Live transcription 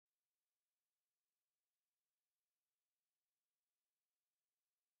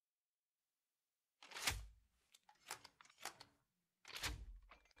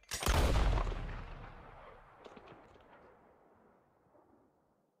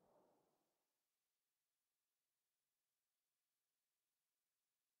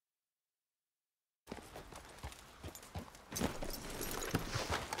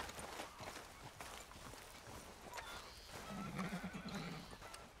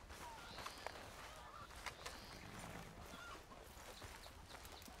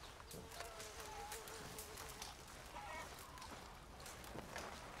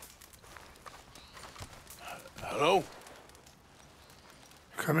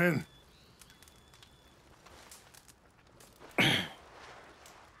Come in.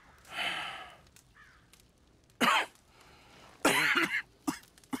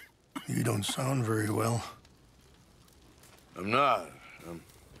 You don't sound very well. I'm not.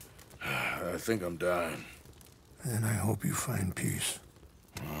 I think I'm dying. And I hope you find peace.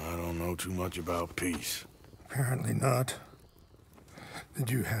 I don't know too much about peace. Apparently not. Did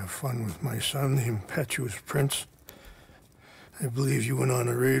you have fun with my son, the impetuous prince? I believe you went on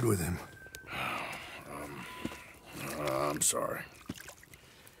a raid with him. I'm sorry.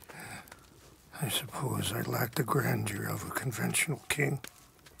 I suppose I lack the grandeur of a conventional king.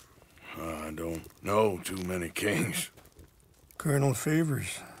 I don't know too many kings. Colonel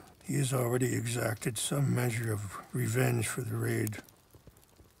Favors, he has already exacted some measure of revenge for the raid.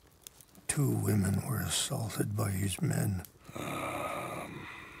 2 women were assaulted by his men. I'm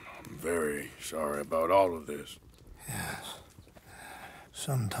very sorry about all of this. Yes.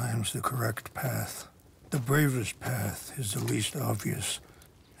 Sometimes the correct path, the bravest path, is the least obvious,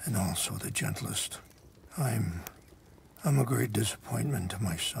 and also the gentlest. I'm a great disappointment to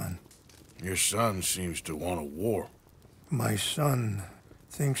my son. Your son seems to want a war. My son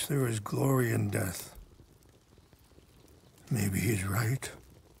thinks there is glory in death. Maybe he's right,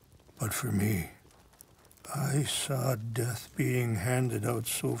 but for me, I saw death being handed out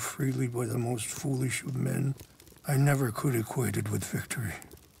so freely by the most foolish of men, I never could equate it with victory.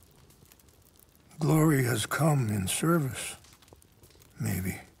 Glory has come in service.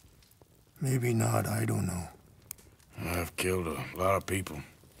 Maybe. Maybe not, I don't know. I've killed a lot of people.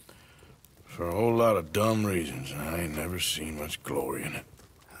 For a whole lot of dumb reasons, and I ain't never seen much glory in it.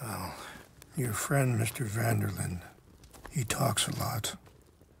 Well, your friend, Mr. Vanderlyn, he talks a lot.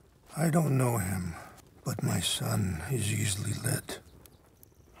 I don't know him, but my son is easily led.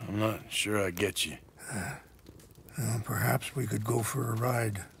 I'm not sure I get you. Well, perhaps we could go for a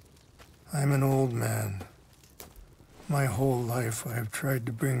ride. I'm an old man. My whole life I have tried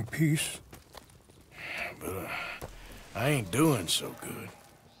to bring peace. But I ain't doing so good.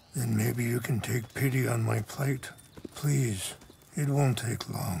 Then maybe you can take pity on my plight. Please, it won't take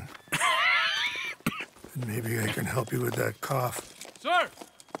long. And maybe I can help you with that cough. Sir!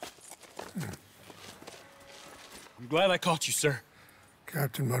 I'm glad I caught you, sir.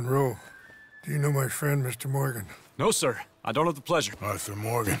 Captain Monroe, do you know my friend, Mr. Morgan? No, sir. I don't have the pleasure. Arthur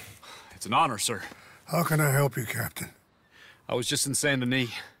Morgan. It's an honor, sir. How can I help you, Captain? I was just in Saint Denis.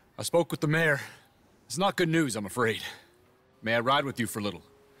 I spoke with the mayor. It's not good news, I'm afraid. May I ride with you for a little?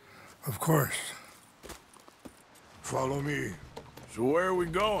 Of course. Follow me. So where are we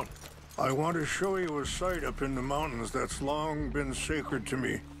going? I want to show you a site up in the mountains that's long been sacred to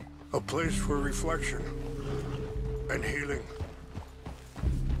me. A place for reflection and healing.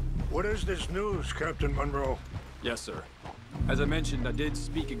 What is this news, Captain Monroe? Yes, sir. As I mentioned, I did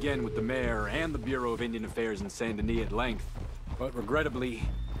speak again with the mayor and the Bureau of Indian Affairs in Saint Denis at length. But regrettably,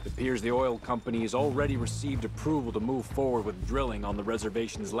 it appears the oil company has already received approval to move forward with drilling on the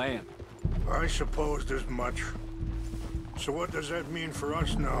reservation's land. I supposed as much. So what does that mean for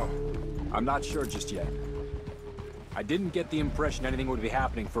us now? I'm not sure just yet. I didn't get the impression anything would be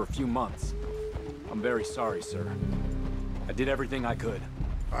happening for a few months. I'm very sorry, sir. I did everything I could.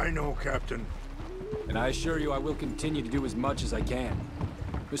 I know, Captain. And I assure you I will continue to do as much as I can.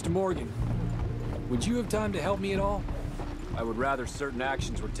 Mr. Morgan, would you have time to help me at all? I would rather certain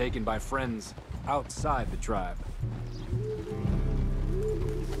actions were taken by friends outside the tribe.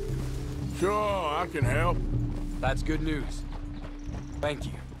 Sure, I can help. That's good news. Thank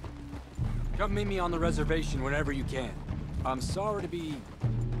you. Come meet me on the reservation whenever you can. I'm sorry to be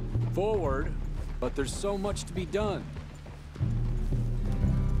forward, but there's so much to be done.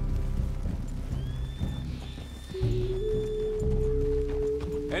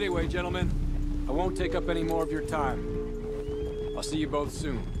 Anyway, gentlemen, I won't take up any more of your time. I'll see you both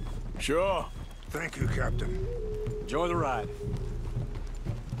soon. Sure. Thank you, Captain. Enjoy the ride.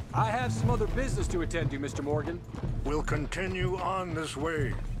 I have some other business to attend to, Mr. Morgan. We'll continue on this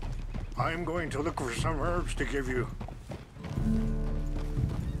way. I'm going to look for some herbs to give you.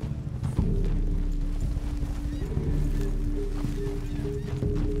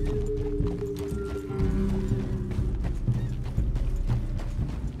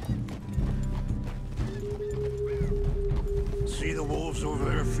 See the wolves over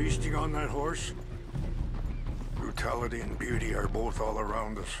there feasting on that horse? Brutality and beauty are both all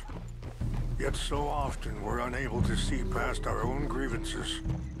around us. Yet so often we're unable to see past our own grievances.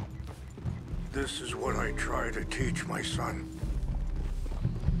 This is what I try to teach my son.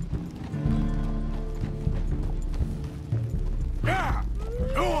 Yeah!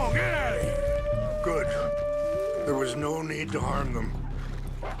 Go on, get out of here! Good. There was no need to harm them.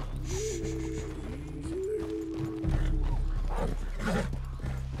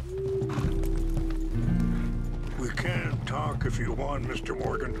 if you want, Mr.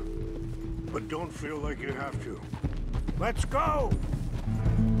 Morgan. But don't feel like you have to. Let's go!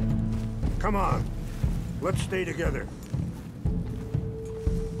 Come on. Let's stay together.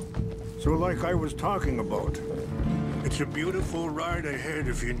 So like I was talking about, it's a beautiful ride ahead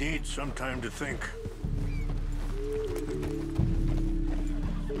if you need some time to think.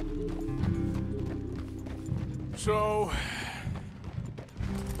 So,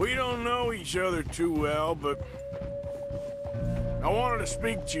 we don't know each other too well, but I wanted to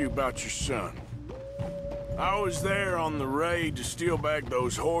speak to you about your son. I was there on the raid to steal back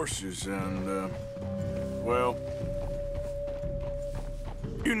those horses, and, well,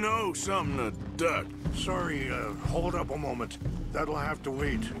 you know something to duck. Sorry, hold up a moment. That'll have to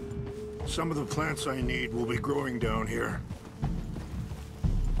wait. Some of the plants I need will be growing down here.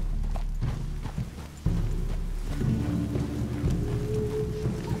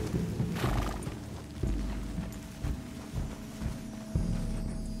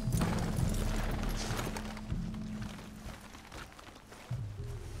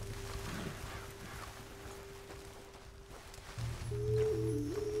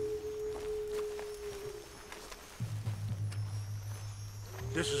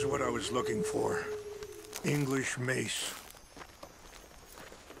 This is what I was looking for. English mace.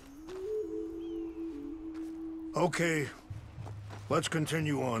 Okay, let's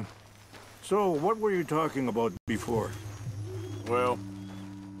continue on. So, what were you talking about before? Well,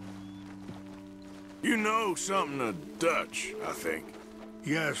 you know something of Dutch, I think.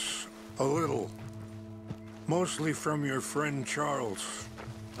 Yes, a little. Mostly from your friend Charles.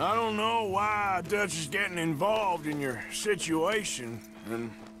 I don't know why Dutch is getting involved in your situation,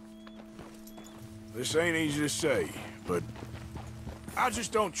 and this ain't easy to say, but I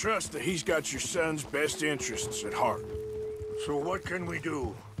just don't trust that he's got your son's best interests at heart. So what can we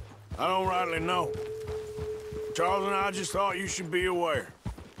do? I don't rightly know. Charles and I just thought you should be aware.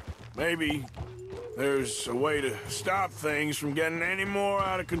 Maybe there's a way to stop things from getting any more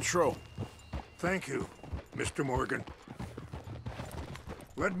out of control. Thank you, Mr. Morgan.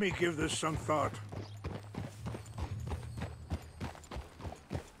 Let me give this some thought.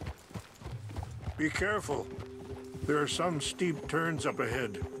 Be careful. There are some steep turns up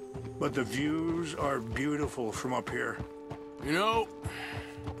ahead, but the views are beautiful from up here. You know,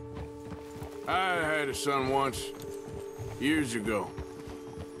 I had a son once, years ago.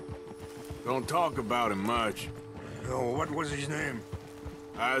 Don't talk about him much. Oh, what was his name?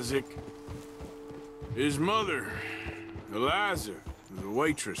 Isaac. His mother, Eliza, was a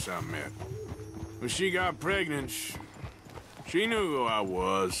waitress I met. When she got pregnant, she knew who I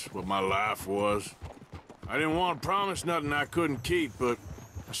was, what my life was. I didn't want to promise nothing I couldn't keep, but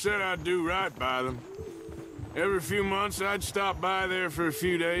I said I'd do right by them. Every few months, I'd stop by there for a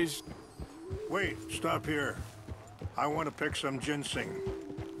few days. Wait, stop here. I want to pick some ginseng.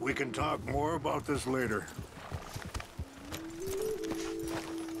 We can talk more about this later.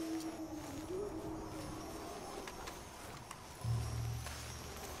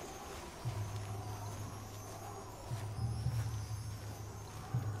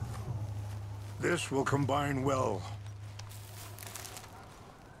 This will combine well.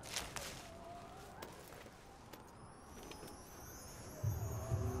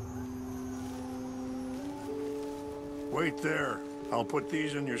 Wait there. I'll put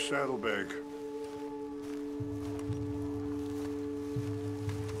these in your saddlebag.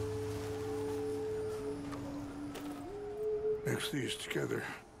 Mix these together.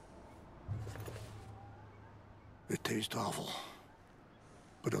 It tastes awful,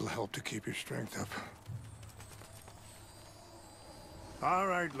 but it'll help to keep your strength up. All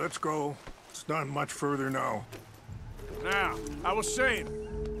right, let's go. It's not much further now. Now, I was saying,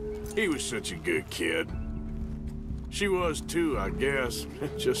 he was such a good kid. She was too, I guess.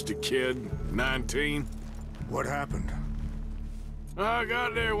 Just a kid, 19. What happened? I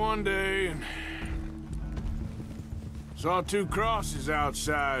got there one day and saw two crosses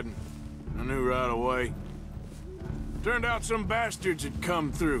outside. I knew right away. Turned out some bastards had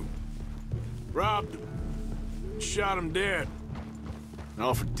come through. Robbed them. Shot them dead. And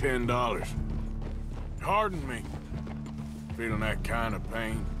offered $10. Hardened me. Feeling that kind of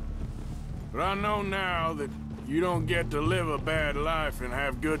pain. But I know now that you don't get to live a bad life and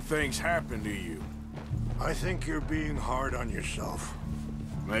have good things happen to you. I think you're being hard on yourself.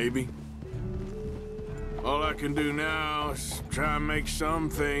 Maybe. All I can do now is try and make some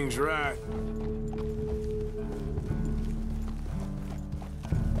things right.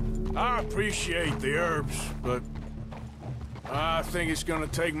 I appreciate the herbs, but I think it's gonna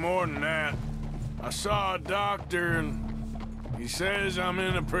take more than that. I saw a doctor and he says I'm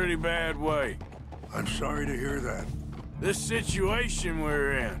in a pretty bad way. I'm sorry to hear that. This situation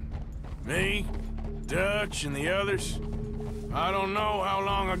we're in, me, Dutch, and the others, I don't know how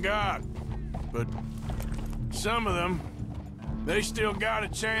long I got, but some of them, they still got a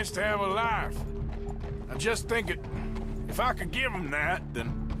chance to have a life. I'm just thinking, if I could give them that,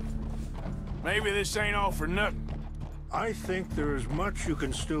 then maybe this ain't all for nothing. I think there is much you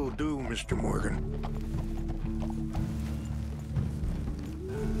can still do, Mr. Morgan.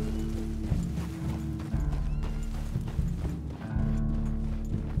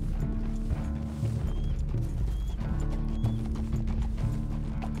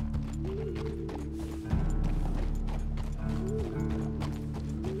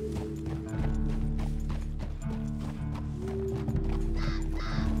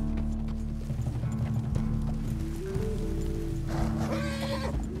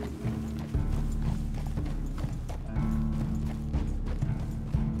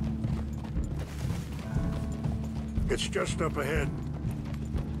 It's just up ahead.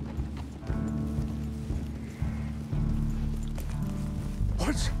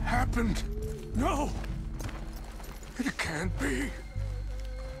 What's happened? No! It can't be.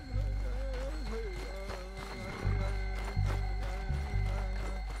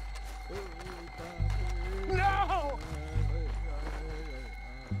 No!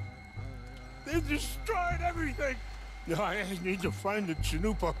 They destroyed everything! I need to find the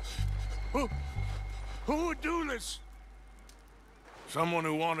Chanupa. Who would do this? Someone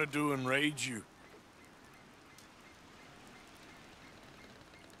who wanted to enrage you.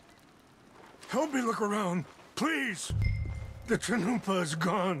 Help me look around, please. The Chanupa is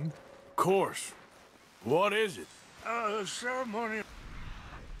gone. Of course. What is it? A ceremony.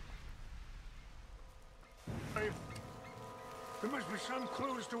 There must be some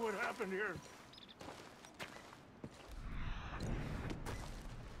clues to what happened here.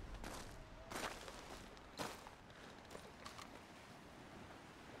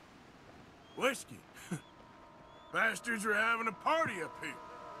 Whiskey. Bastards are having a party up here.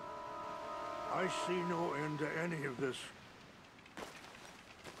 I see no end to any of this.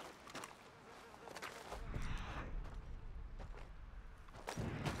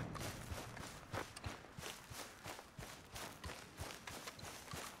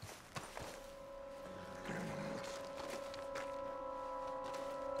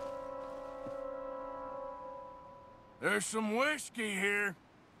 There's some whiskey here.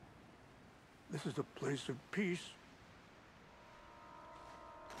 This is a place of peace.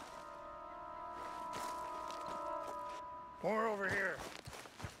 More over here.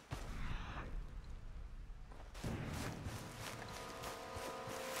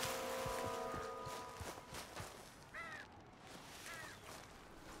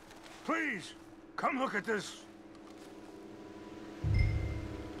 Please, come look at this.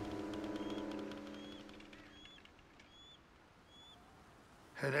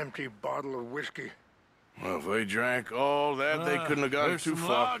 An empty bottle of whiskey. Well, if they drank all that, they couldn't have gotten too some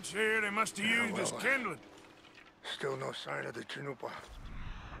far. logs here. They must have used as kindling. Still no sign of the Chanupa.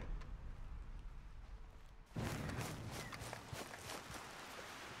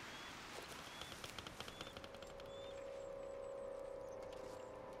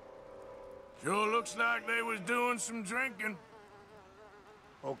 Sure looks like they was doing some drinking.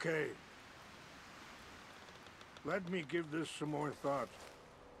 Okay. Let me give this some more thought.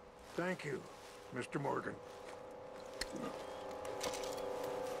 Thank you, Mr. Morgan.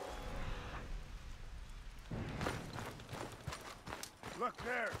 Look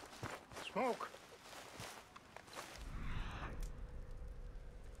there. Smoke.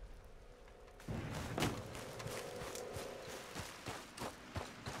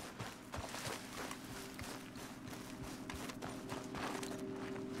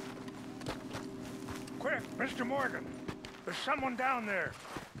 Quick, Mr. Morgan. There's someone down there.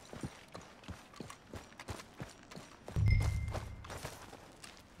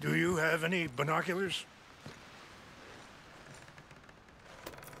 Do you have any binoculars?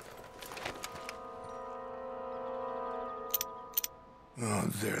 Oh,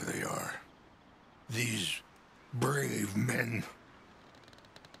 there they are. These brave men.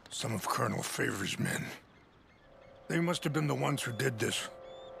 Some of Colonel Favor's men. They must have been the ones who did this.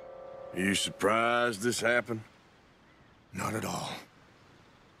 Are you surprised this happened? Not at all.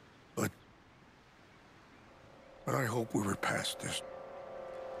 But I hope we were past this.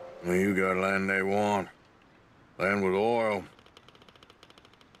 Well, you got land they want. Land with oil.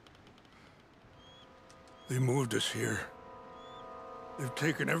 They moved us here. They've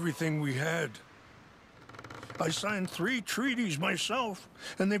taken everything we had. I signed 3 treaties myself,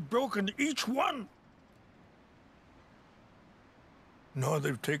 and they've broken each one. Now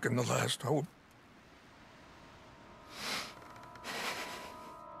they've taken the last hope.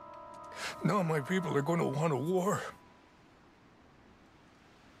 Now my people are going to want a war.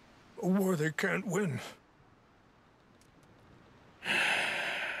 A war they can't win.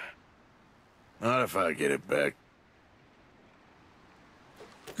 Not if I get it back.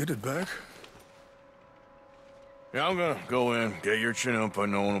 Get it back? Yeah, I'm gonna go in, get your chinoopa,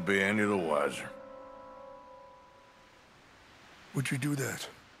 no one will be any the wiser. Would you do that?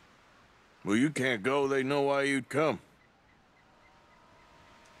 Well, you can't go, they know why you'd come.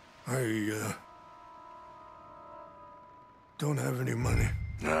 I, don't have any money.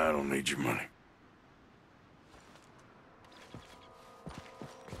 Nah, I don't need your money.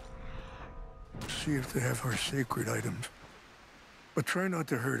 See if they have our sacred items. But try not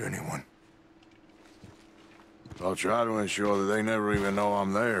to hurt anyone. I'll try to ensure that they never even know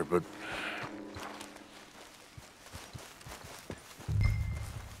I'm there, but...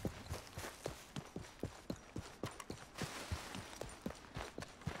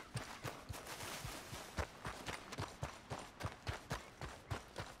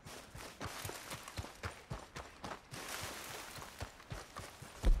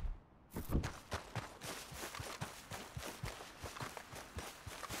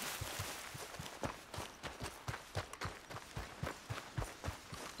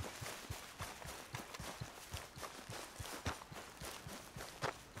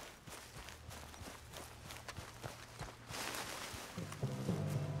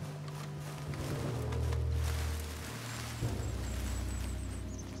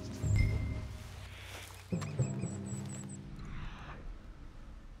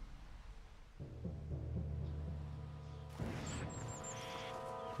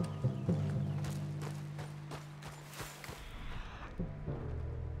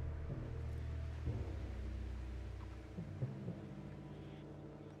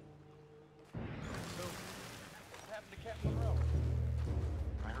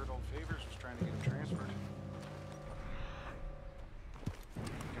 I heard old Favors was trying to get him transferred.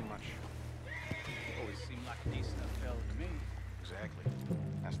 Too much. Always seemed like a decent enough fella to me. Exactly.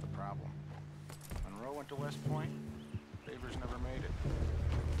 That's the problem. Monroe went to West Point. Favors never made it.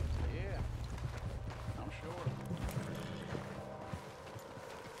 Yeah, I'm sure.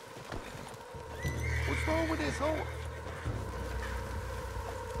 What's wrong with this horse?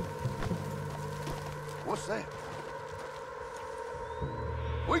 What's that?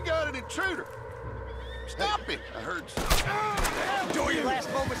 We got an intruder. Stop it! I heard something. Enjoy your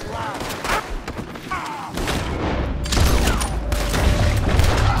last moments alive.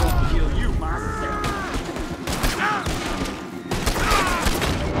 I'll kill you, Mark.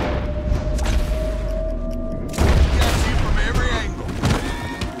 Got you from every angle.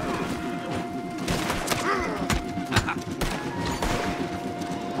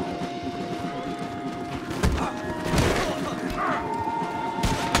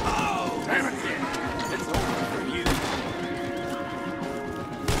 It's over for you.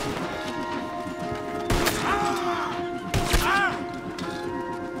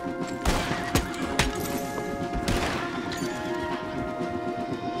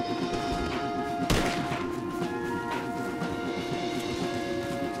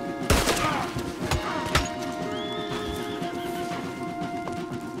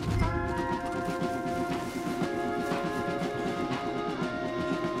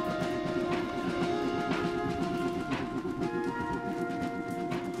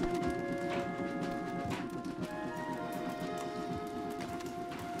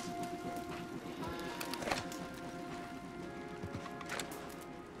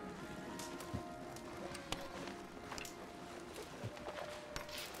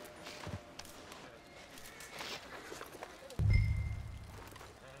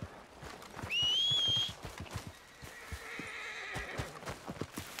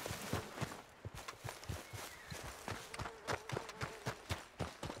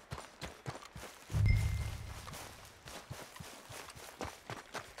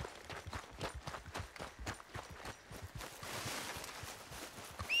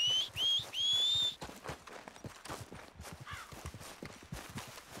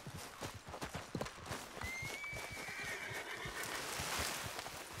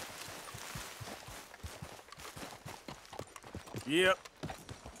 Yep.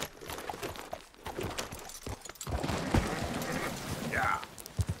 Yeah.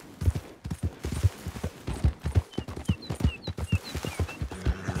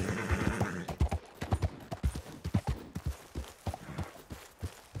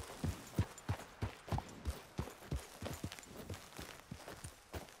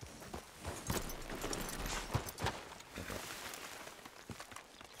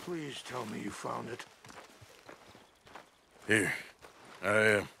 Please tell me you found it. Here.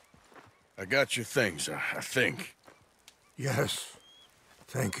 I I got your things, I think. Yes,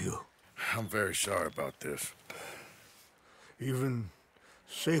 thank you. I'm very sorry about this. Even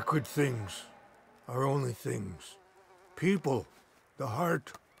sacred things are only things. People, the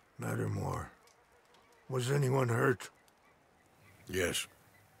heart, matter more. Was anyone hurt? Yes.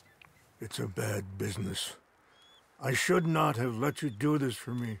 It's a bad business. I should not have let you do this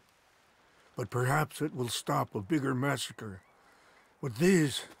for me. But perhaps it will stop a bigger massacre. With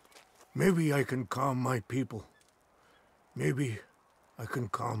these, maybe I can calm my people. Maybe I can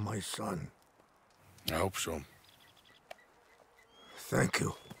calm my son. I hope so. Thank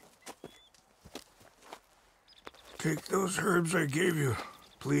you. Take those herbs I gave you,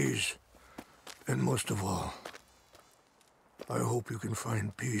 please. And most of all, I hope you can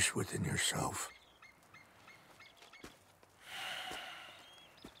find peace within yourself.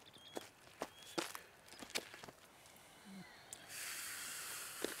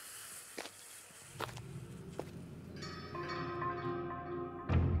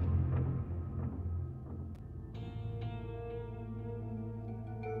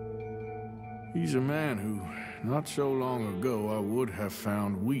 He's a man who, not so long ago, I would have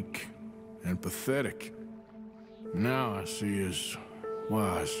found weak and pathetic. Now I see as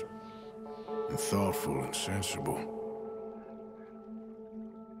wise and thoughtful and sensible.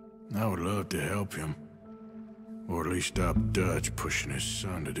 I would love to help him, or at least stop Dutch pushing his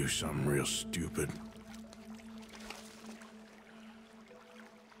son to do something real stupid.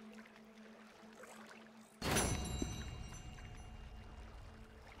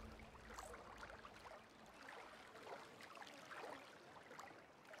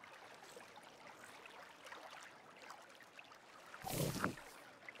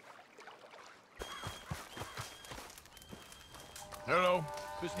 Hello.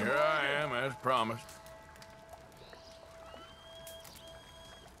 Here I am, as promised.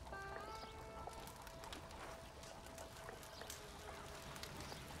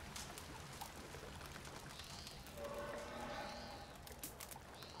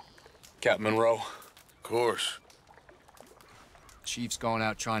 Captain Monroe. Of course. Chief's going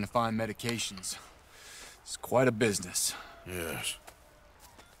out trying to find medications. It's quite a business. Yes.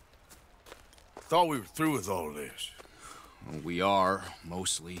 Thought we were through with all of this. Well, we are,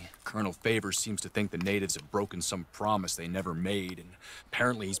 mostly. Colonel Favors seems to think the natives have broken some promise they never made, and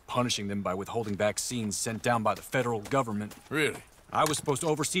apparently he's punishing them by withholding vaccines sent down by the federal government. Really? I was supposed to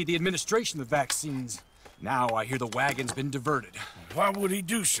oversee the administration of the vaccines. Now I hear the wagon's been diverted. Why would he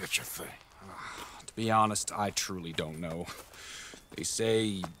do such a thing? To be honest, I truly don't know. They say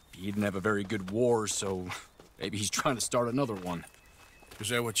he didn't have a very good war, so maybe he's trying to start another one. Is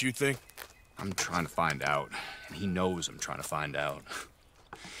that what you think? I'm trying to find out, and he knows I'm trying to find out.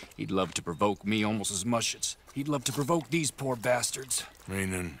 He'd love to provoke me almost as much as he'd love to provoke these poor bastards.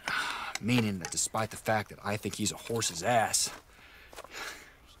 Meaning? Meaning that despite the fact that I think he's a horse's ass,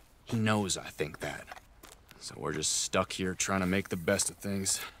 he knows I think that. So we're just stuck here trying to make the best of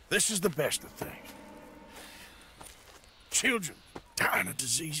things. This is the best of things. Children dying of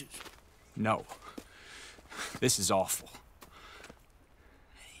diseases. No. This is awful.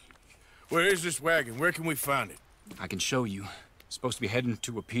 Where is this wagon? Where can we find it? I can show you. Supposed to be heading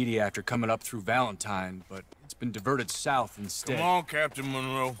to Wapiti after coming up through Valentine, but it's been diverted south instead. Come on, Captain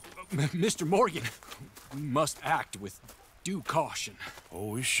Monroe. Mr. Morgan, we must act with due caution. Oh,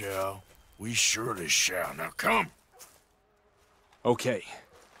 we shall. We surely shall. Now come. Okay.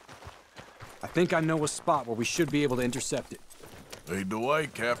 I think I know a spot where we should be able to intercept it. Lead the way,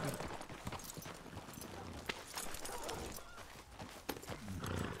 Captain.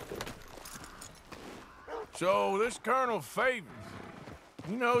 So, this Colonel Favors,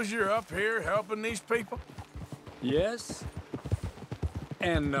 he knows you're up here helping these people? Yes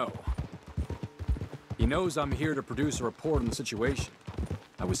and no. He knows I'm here to produce a report on the situation.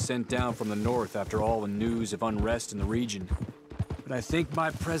 I was sent down from the north after all the news of unrest in the region. But I think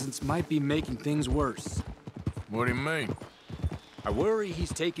my presence might be making things worse. What do you mean? I worry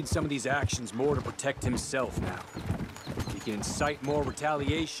he's taking some of these actions more to protect himself now. If he can incite more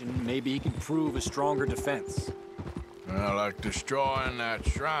retaliation, maybe he can prove a stronger defense. Like destroying that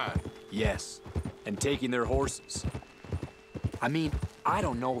shrine. Yes, and taking their horses. I mean, I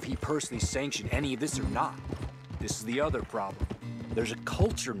don't know if he personally sanctioned any of this or not. This is the other problem. There's a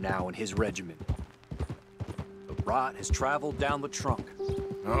culture now in his regiment. The rot has traveled down the trunk.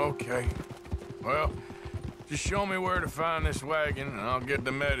 Okay. Well, just show me where to find this wagon, and I'll get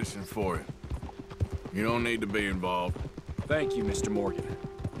the medicine for you. You don't need to be involved. Thank you, Mr. Morgan.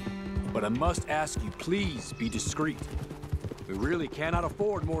 But I must ask you, please be discreet. We really cannot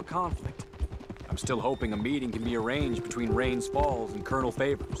afford more conflict. I'm still hoping a meeting can be arranged between Rains Falls and Colonel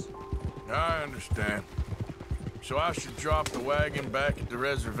Favors. I understand. So I should drop the wagon back at the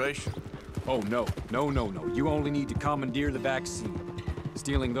reservation? Oh, no. No. You only need to commandeer the back seat.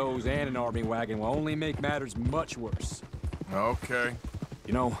 Stealing those and an army wagon will only make matters much worse. Okay.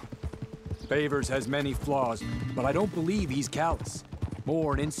 You know, Favors has many flaws, but I don't believe he's callous.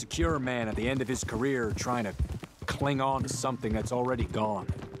 More an insecure man at the end of his career trying to cling on to something that's already gone.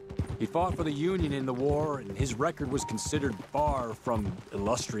 He fought for the Union in the war, and his record was considered far from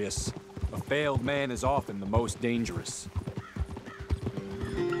illustrious. A failed man is often the most dangerous.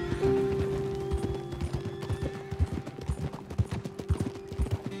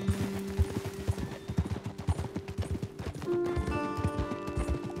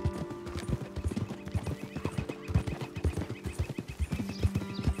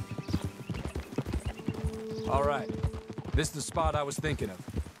 All right, this is the spot I was thinking of.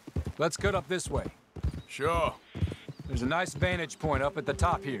 Let's cut up this way. Sure. There's a nice vantage point up at the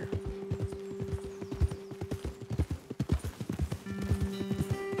top here.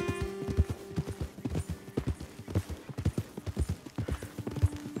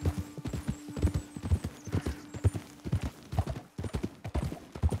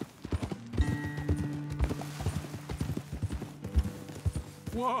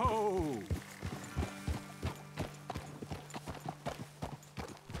 Whoa!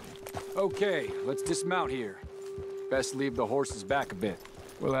 Okay, let's dismount here. Best leave the horses back a bit.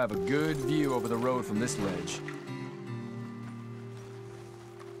 We'll have a good view over the road from this ledge.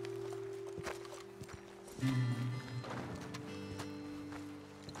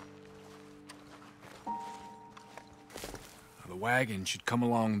 The wagon should come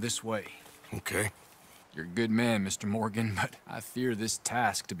along this way. Okay. You're a good man, Mr. Morgan, but I fear this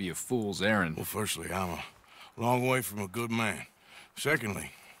task to be a fool's errand. Well, firstly, I'm a long way from a good man.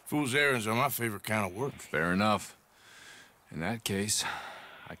 Secondly, fool's errands are my favorite kind of work. Fair enough. In that case,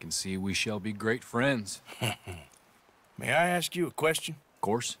 I can see we shall be great friends. May I ask you a question? Of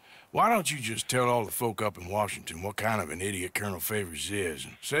course. Why don't you just tell all the folk up in Washington what kind of an idiot Colonel Favors is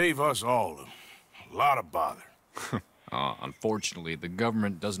and save us all a lot of bother? Unfortunately, the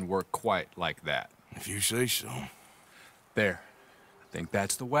government doesn't work quite like that. If you say so. There. I think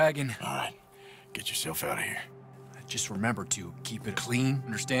that's the wagon. All right. Get yourself out of here. Just remember to keep it clean,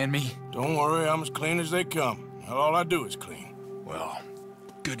 understand me? Don't worry, I'm as clean as they come. All I do is clean. Well,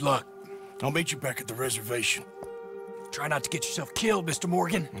 good luck. I'll meet you back at the reservation. Try not to get yourself killed, Mr.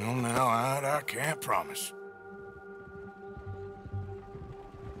 Morgan. No, now, I can't promise.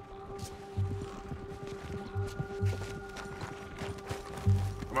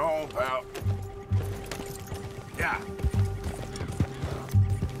 Come on, pal. Yeah.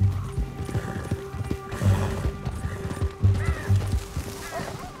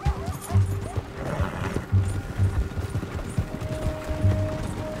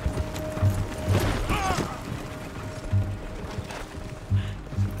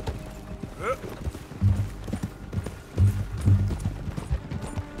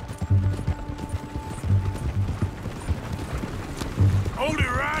 Hold it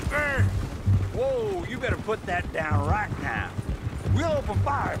right there! Whoa, you better put that down right now. We'll open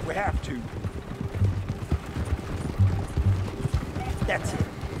fire if we have to. That's it.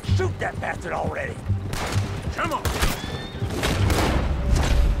 Shoot that bastard already. Come on!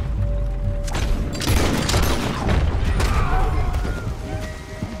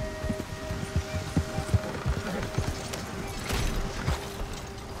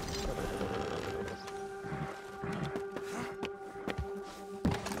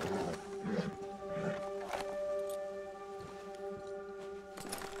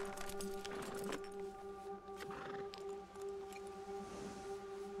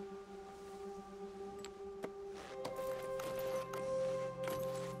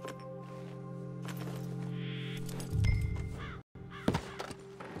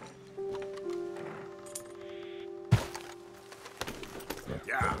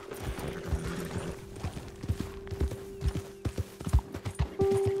 Yeah.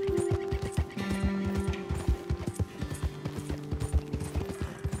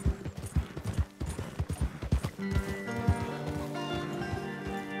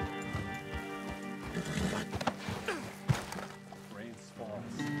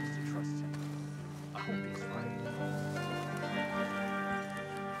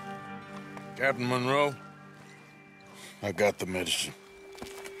 Captain Monroe, I got the medicine.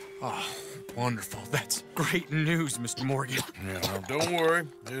 Oh, wonderful. That's great news, Mr. Morgan. Yeah, well, don't worry.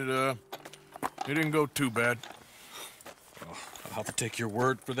 It didn't go too bad. Oh, I'll have to take your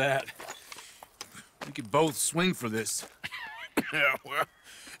word for that. We could both swing for this. Yeah, well,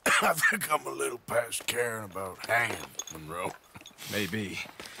 I think I'm a little past caring about hanging, Monroe. Maybe.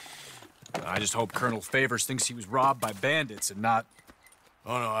 I just hope Colonel Favors thinks he was robbed by bandits and not...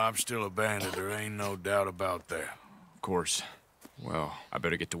 Oh, no, I'm still a bandit. There ain't no doubt about that. Of course. Well, I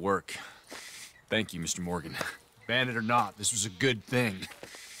better get to work. Thank you, Mr. Morgan. Bandit or not, this was a good thing.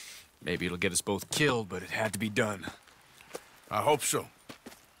 Maybe it'll get us both killed, but it had to be done. I hope so.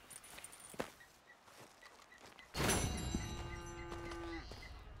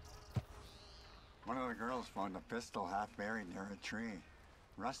 One of the girls found a pistol half buried near a tree.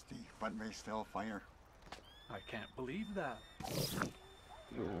 Rusty, but may still fire. I can't believe that.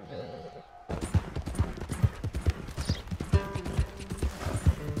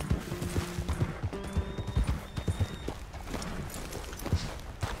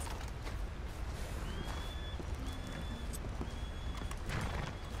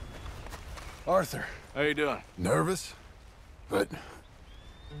 Arthur. How you doing? Nervous? But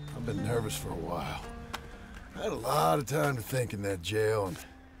I've been nervous for a while. I had a lot of time to think in that jail, and I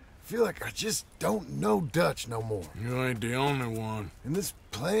feel like I just don't know Dutch no more. You ain't the only one. And this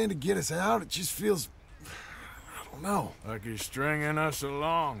plan to get us out, it just feels... I don't know. Like he's stringing us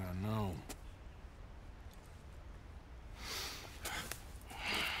along, I know.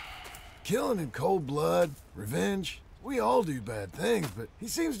 Killing in cold blood, revenge, we all do bad things, but he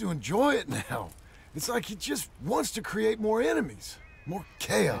seems to enjoy it now. It's like he just wants to create more enemies, more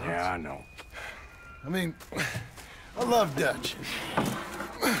chaos. Yeah, I know. I mean, I love Dutch.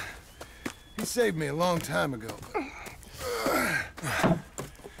 He saved me a long time ago. I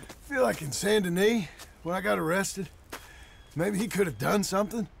feel like in Saint Denis, when I got arrested, maybe he could have done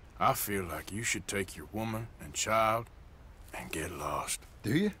something. I feel like you should take your woman and child and get lost.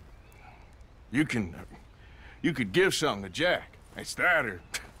 Do you? You could give something to Jack. It's that or...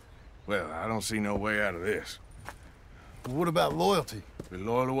 Well, I don't see no way out of this. But what about loyalty? Be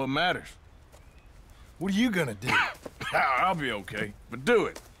loyal to what matters. What are you gonna do? I'll be okay, but do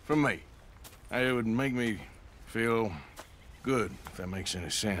it for me. It would make me feel good, if that makes any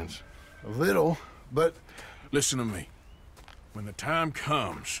sense. A little, but... Listen to me. When the time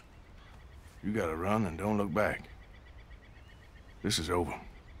comes, you gotta run and don't look back. This is over.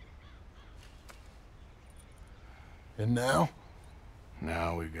 And now?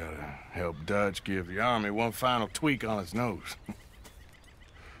 Now we gotta help Dutch give the army one final tweak on its nose.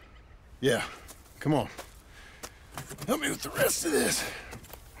 Yeah, come on. Help me with the rest of this.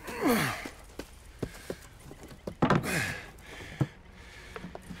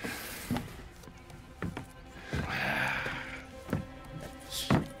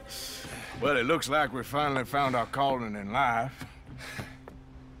 Well, it looks like we finally found our calling in life.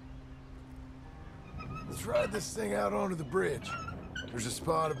 Let's ride this thing out onto the bridge. There's a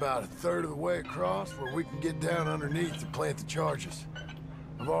spot about a third of the way across where we can get down underneath to plant the charges.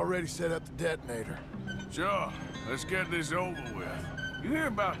 I've already set up the detonator. Sure, let's get this over with. You hear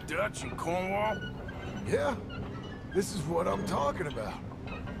about Dutch and Cornwall? Yeah, this is what I'm talking about.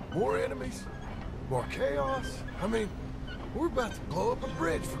 More enemies, more chaos. I mean, we're about to blow up a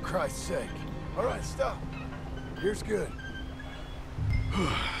bridge, for Christ's sake. All right, stop. Here's good.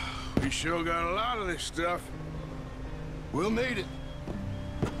 We sure got a lot of this stuff. We'll need it.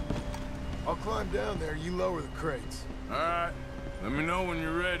 I'll climb down there, you lower the crates. All right, let me know when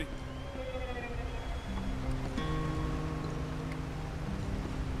you're ready.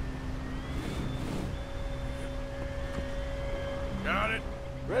 Got it?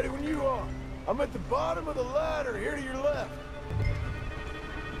 Ready when you are. I'm at the bottom of the ladder, here to your left.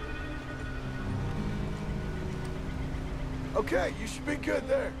 Okay, you should be good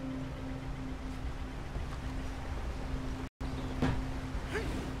there.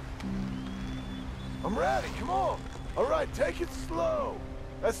 I'm ready, come on. All right, take it slow.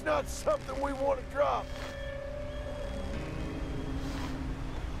 That's not something we want to drop.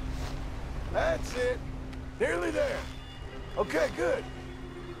 That's it. Nearly there. Okay, good.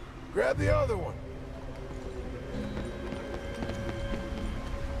 Grab the other one.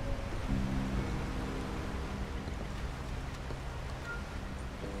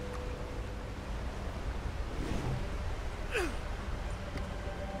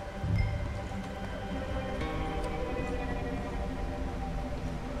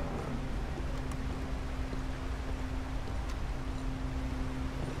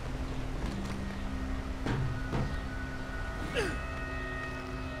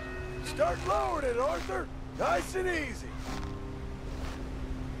 Start lowering it, Arthur. Nice and easy.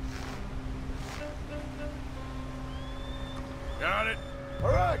 Got it?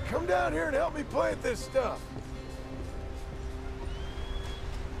 All right, come down here and help me plant this stuff.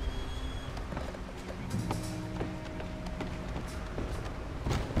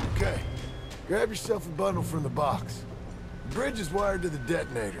 Okay, grab yourself a bundle from the box. The bridge is wired to the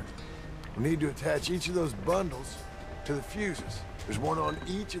detonator. We need to attach each of those bundles to the fuses. There's one on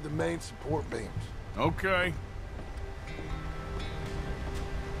each of the main support beams. Okay.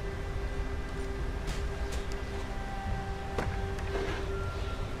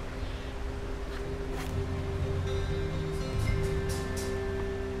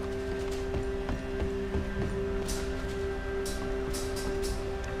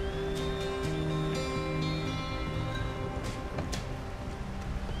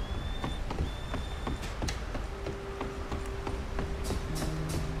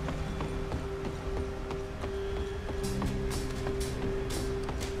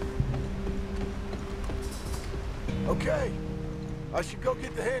 Okay. I should go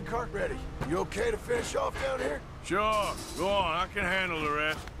get the handcart ready. You okay to finish off down here? Sure. Go on. I can handle the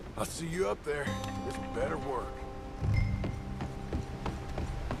rest. I'll see you up there. This better work.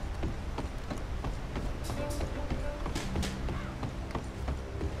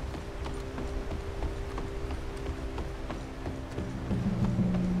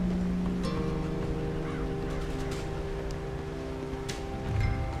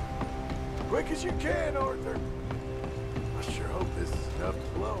 Quick as you can, Arthur. I sure hope this is enough to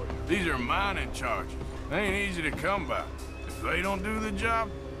blow it. These are mining charges. They ain't easy to come by. If they don't do the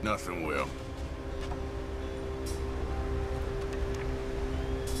job, nothing will.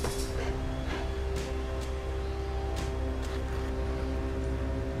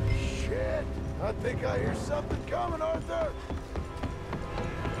 Shit! I think I hear something coming, Arthur!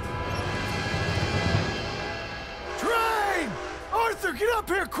 Train! Arthur, get up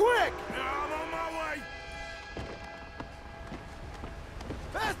here, quick! I'm on my way!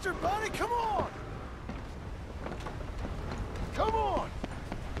 Faster, buddy, come on! Come on!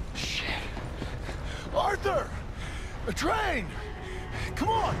 Shit! Arthur! A train! Come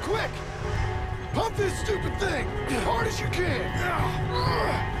on, quick! Pump this stupid thing! As hard as you can!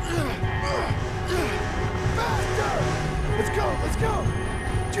 Faster! Let's go, let's go!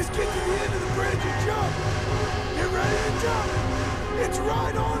 Just get to the end of the bridge and jump! Get ready to jump! It's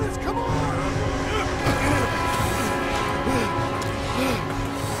right on us, come on!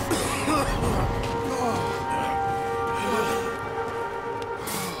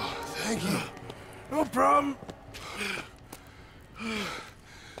 Thank you. No problem.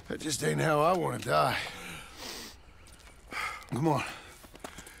 That just ain't how I want to die. Come on.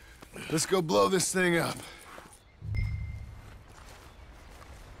 Let's go blow this thing up.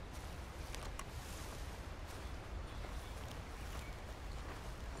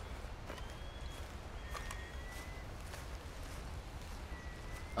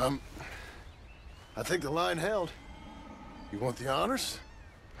 I think the line held. You want the honors?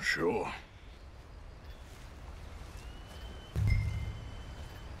 Sure.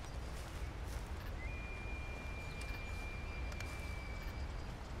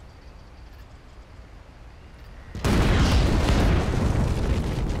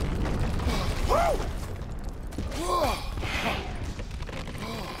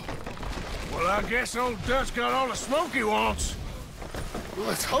 Well, I guess old Dutch got all the smoke he wants. Well,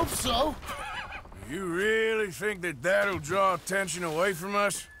 let's hope so. You really think that that'll draw attention away from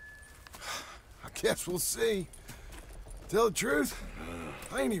us? I guess we'll see. Tell the truth,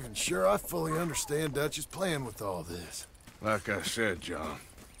 I ain't even sure I fully understand Dutch's plan with all this. Like I said, John,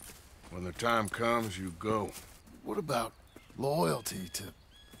 when the time comes, you go. What about loyalty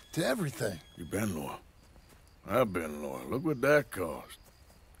to everything? You've been loyal. I've been loyal. Look what that cost.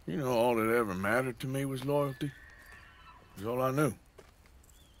 You know, all that ever mattered to me was loyalty. It was all I knew.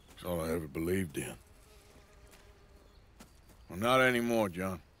 It's all I ever believed in. Well, not anymore,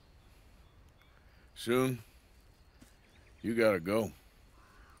 John. Soon, you gotta go.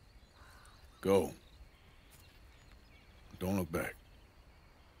 Go. Don't look back.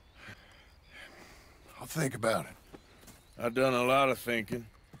 I'll think about it. I've done a lot of thinking.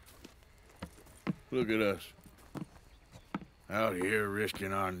 Look at us. Out here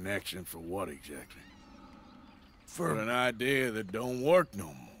risking our necks, and for what exactly? For an idea that don't work no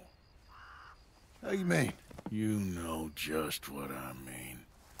more. How you mean? You know just what I mean.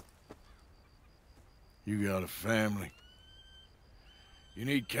 You got a family. You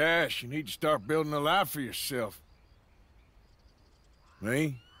need cash. You need to start building a life for yourself.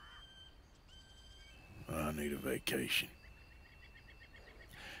 Me? I need a vacation.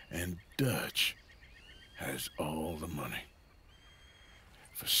 And Dutch has all the money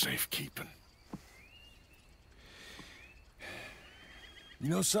for safekeeping. You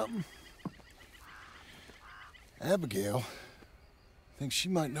know something? Abigail thinks she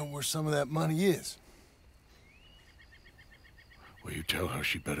might know where some of that money is. Well, you tell her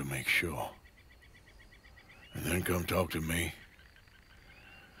she better make sure. And then come talk to me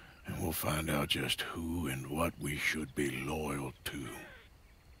And we'll find out just who and what we should be loyal to.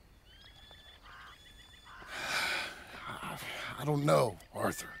 I don't know,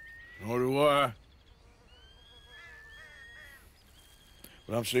 Arthur. Nor do I.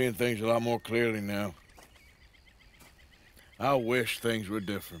 But I'm seeing things a lot more clearly now. I wish things were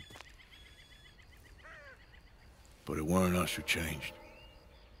different. But it weren't us who changed.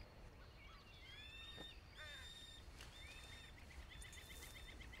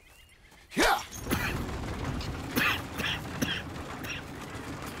 Yeah!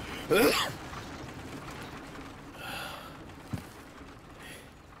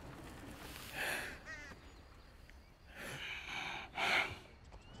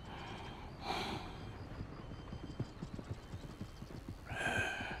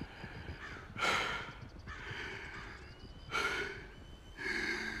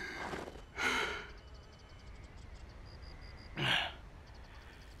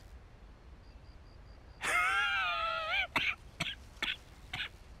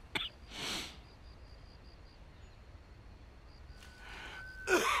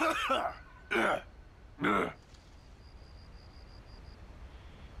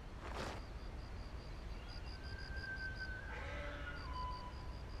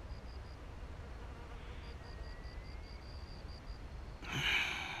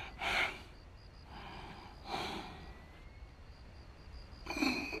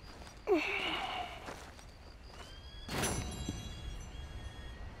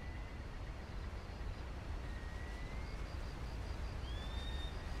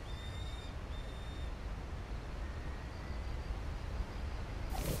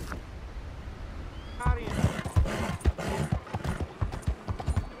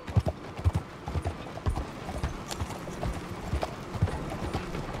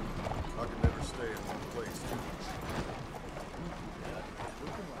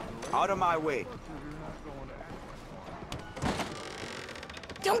 Out of my way.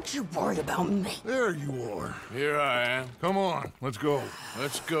 Don't you worry about me. There you are. Here I am. Come on, let's go.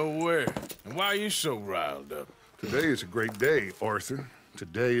 Let's go where? And why are you so riled up? Today is a great day, Arthur.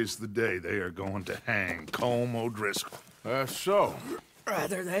 Today is the day they are going to hang Colm O'Driscoll. That's so.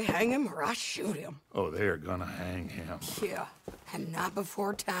 Rather they hang him or I shoot him. Oh, they are gonna hang him. Yeah, and not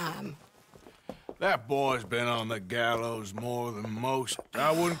before time. That boy's been on the gallows more than most. I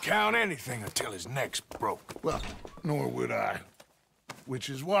wouldn't count anything until his neck's broke. Well, nor would I. Which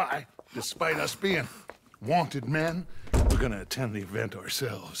is why, despite us being wanted men, we're gonna attend the event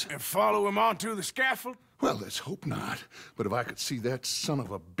ourselves. And follow him onto the scaffold? Well, let's hope not. But if I could see that son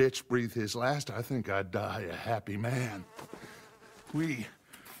of a bitch breathe his last, I think I'd die a happy man. We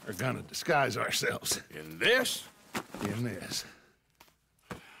are gonna disguise ourselves. In this? In this.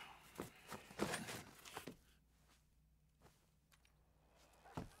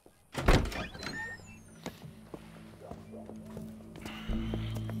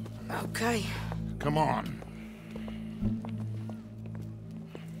 Okay. Come on.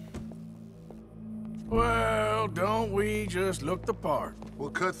 Well, don't we just look the part?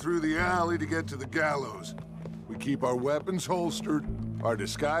 We'll cut through the alley to get to the gallows. We keep our weapons holstered, our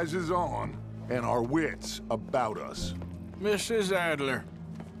disguises on, and our wits about us. Mrs. Adler,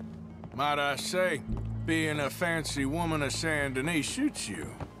 might I say, being a fancy woman of Saint Denis suits you.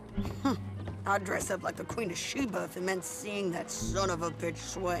 I'd dress up like the Queen of Sheba if it meant seeing that son of a bitch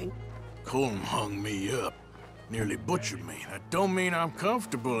swing. Colm hung me up, nearly butchered me. That don't mean I'm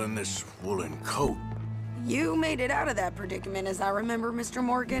comfortable in this woolen coat. You made it out of that predicament, as I remember, Mr.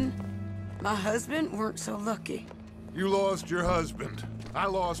 Morgan. My husband weren't so lucky. You lost your husband. I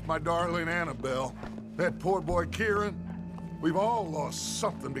lost my darling Annabelle. That poor boy Kieran. We've all lost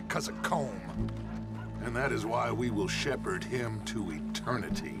something because of Colm. And that is why we will shepherd him to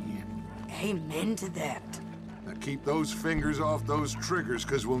eternity. Amen to that. Now keep those fingers off those triggers,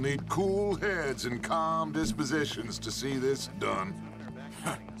 because we'll need cool heads and calm dispositions to see this done.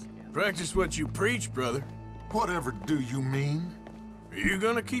 Practice what you preach, brother. Whatever do you mean? Are you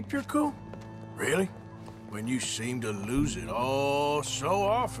gonna keep your cool? Really? When you seem to lose it all so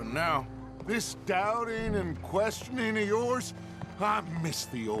often now. This doubting and questioning of yours, I miss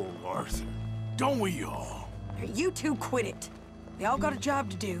the old Arthur. Don't we all? You two quit it. We all got a job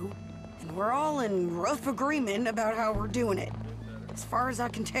to do, and we're all in rough agreement about how we're doing it. As far as I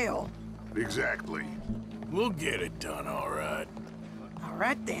can tell. Exactly. We'll get it done, all right. All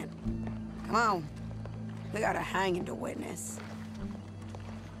right, then. Come on. We got a hanging to witness.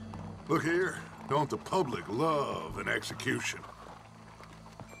 Look here, don't the public love an execution?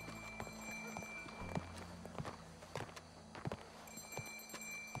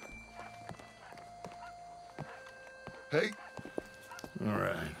 Hey. All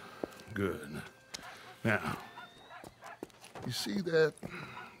right. Good. Now, you see that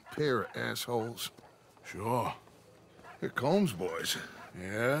pair of assholes? Sure. They're Combs boys.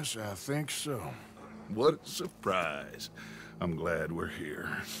 Yes, I think so. What a surprise. I'm glad we're here.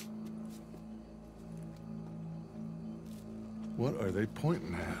 What are they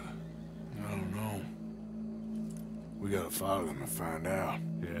pointing at? I don't know. We gotta follow them and find out.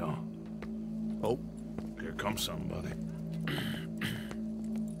 Yeah. Oh, here comes somebody.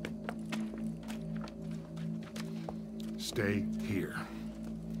 Stay here.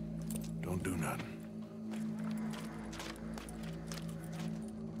 Don't do nothing.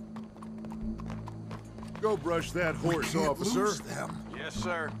 Go brush that horse, officer. Lose them. Yes,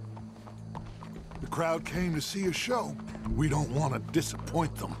 sir. The crowd came to see a show. We don't want to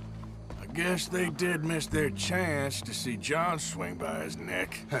disappoint them. I guess they did miss their chance to see John swing by his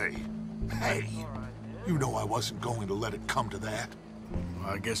neck. Hey, you know I wasn't going to let it come to that.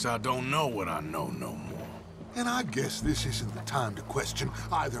 I guess I don't know what I know no more. And I guess this isn't the time to question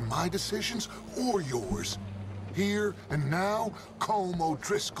either my decisions or yours. Here and now, Colm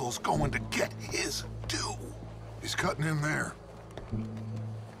O'Driscoll's going to get his due. He's cutting in there.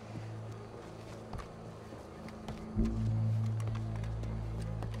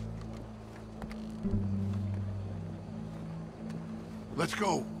 Let's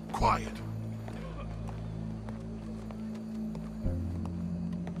go. Quiet.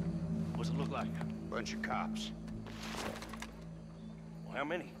 What's it look like? Bunch of cops. Well, how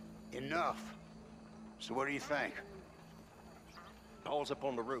many? Enough. So what do you think? Paul's up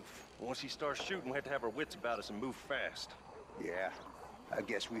on the roof. Once he starts shooting, we have to have our wits about us and move fast. Yeah, I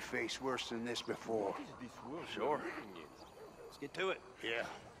guess we faced worse than this before. Sure. Let's get to it. Yeah.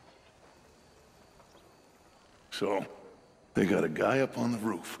 So, they got a guy up on the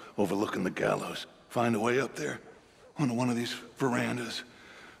roof overlooking the gallows. Find a way up there, onto one of these verandas,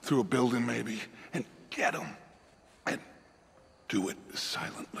 through a building maybe, and get him. And do it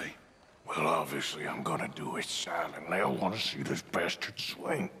silently. Well, obviously I'm gonna do it silently. I want to see this bastard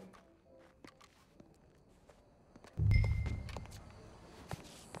swing.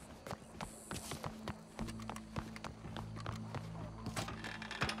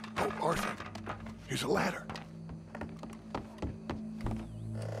 Oh, Arthur, here's a ladder.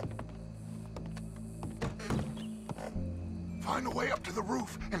 Find a way up to the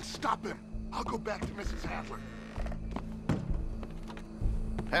roof and stop him. I'll go back to Mrs. Hadler.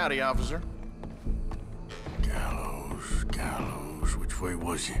 Howdy, officer. Gallows. Which way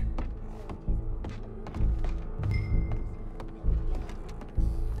was he?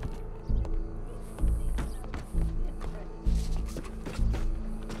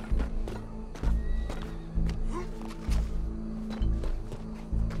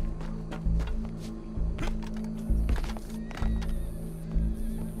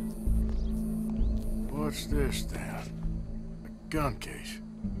 What's this, then? A gun case.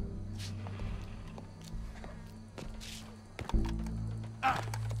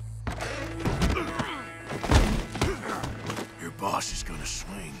 Your boss is gonna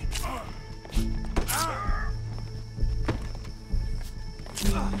swing.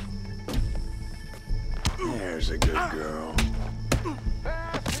 There's a good girl.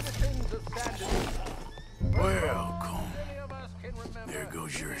 Welcome. There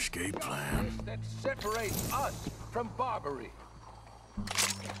goes your escape plan. That separates us from Barbary.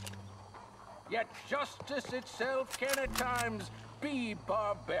 Yet justice itself can at times be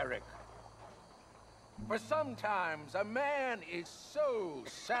barbaric. For sometimes a man is so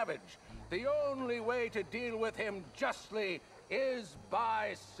savage, the only way to deal with him justly is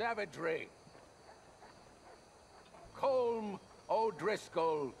by savagery. Colm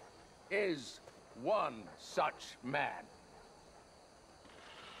O'Driscoll is one such man.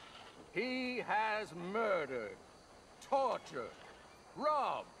 He has murdered, tortured,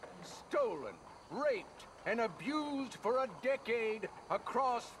 robbed, stolen, raped, and abused for a decade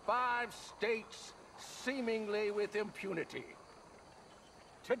across 5 states, seemingly with impunity.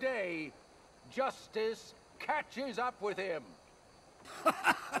 Today, justice catches up with him.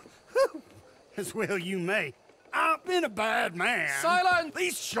 As well you may. I've been a bad man. Silence!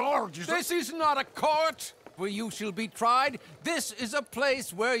 These charges are... This is not a court where you shall be tried. This is a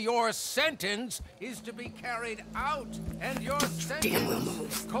place where your sentence is to be carried out. And your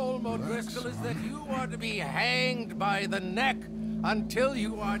sentence, Colm O'Driscoll, is that you are to be hanged by the neck until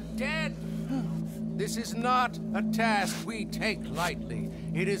you are dead. This is not a task we take lightly.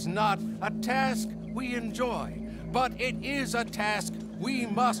 It is not a task we enjoy. But it is a task we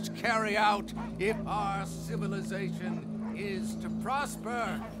must carry out if our civilization is to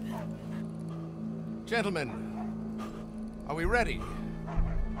prosper. Gentlemen, are we ready?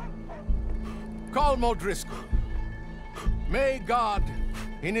 Colm O'Driscoll, may God,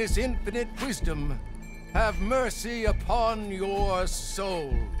 in his infinite wisdom, have mercy upon your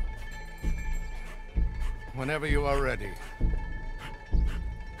soul. Whenever you are ready.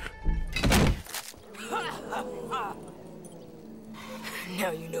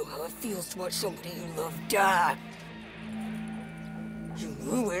 Now you know how it feels to watch somebody you love die. You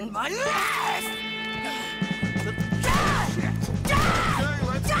ruined my life!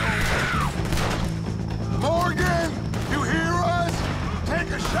 Morgan, you hear us?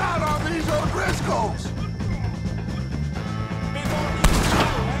 Take a shot on these O'Driscolls!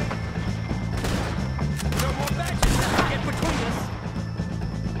 Get between us.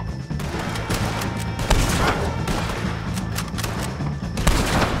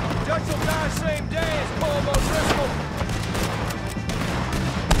 Judge will die same day as Colm O'Driscoll.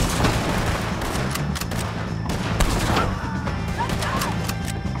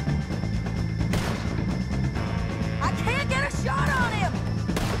 I can't get a shot on him!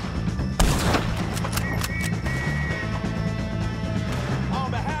 On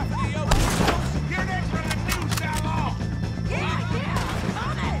behalf of the O'Driscolls, you're next for the news outlaw. Yeah, I'm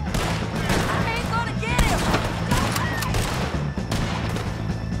coming! I ain't gonna get him!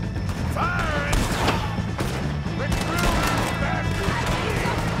 Firing! Let's drill these bastards!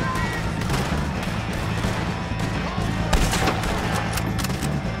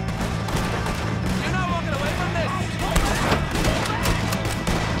 You're not walking away from this!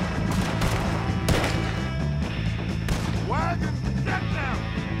 Wagon, get them!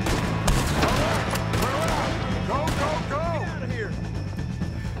 All right, we're out! Go, go, go! Out of here!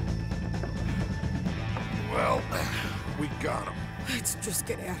 Well, we got him. Let's just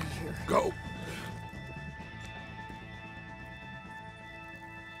get out of here. Go.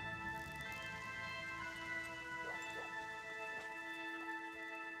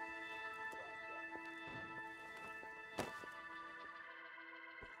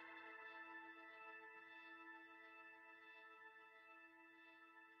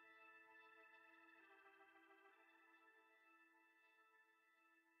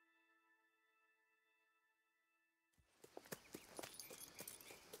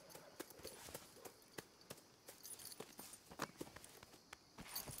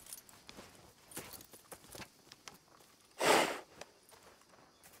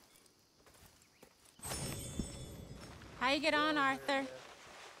 How you get on, Arthur?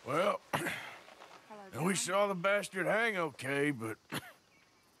 Well, we saw the bastard hang okay, but the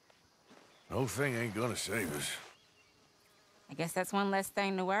whole thing ain't gonna save us. I guess that's one less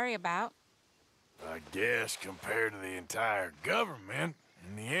thing to worry about. I guess compared to the entire government,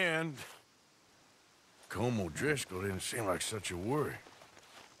 in the end, Colm O'Driscoll didn't seem like such a worry.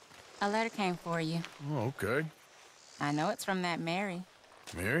 A letter came for you. Oh, okay. I know it's from that Mary.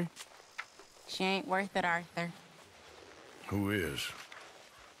 Mary? She ain't worth it, Arthur. Who is?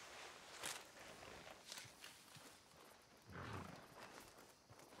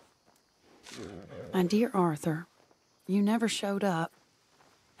 My dear Arthur, you never showed up.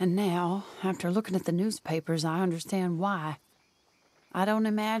 And now, after looking at the newspapers, I understand why. I don't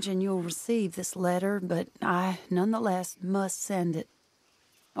imagine you'll receive this letter, but I, nonetheless, must send it.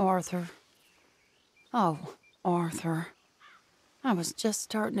 Arthur. Oh, Arthur. I was just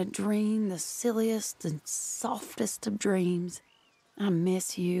starting to dream the silliest and softest of dreams. I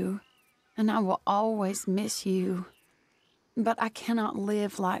miss you, and I will always miss you. But I cannot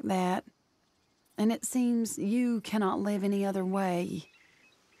live like that. And it seems you cannot live any other way.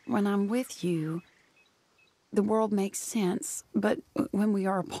 When I'm with you, the world makes sense, but when we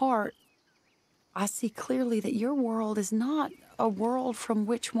are apart, I see clearly that your world is not a world from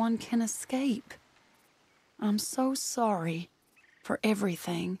which one can escape. I'm so sorry for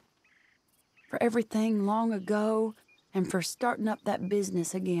everything long ago, and for starting up that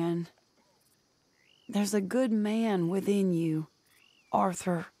business again. There's a good man within you,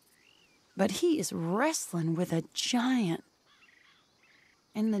 Arthur, but he is wrestling with a giant.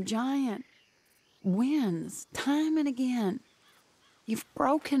 And the giant wins time and again. You've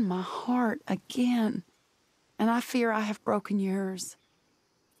broken my heart again, and I fear I have broken yours.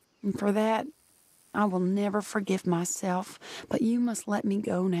 And for that, I will never forgive myself, but you must let me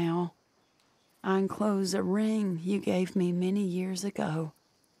go now. I enclose a ring you gave me many years ago,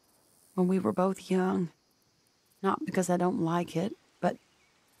 when we were both young. Not because I don't like it, but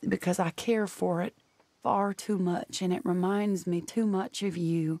because I care for it far too much, and it reminds me too much of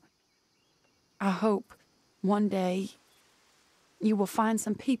you. I hope one day you will find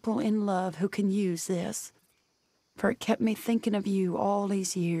some people in love who can use this, for it kept me thinking of you all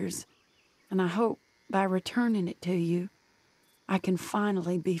these years, and I hope by returning it to you, I can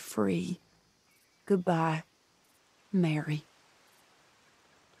finally be free. Goodbye, Mary.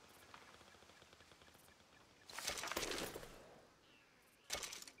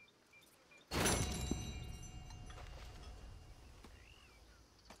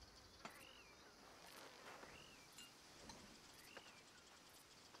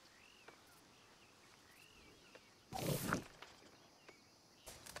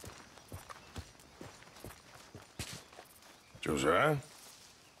 Josiah?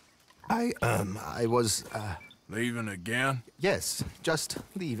 I was, Leaving again? yes, just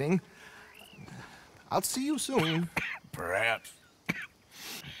leaving. I'll see you soon. Perhaps.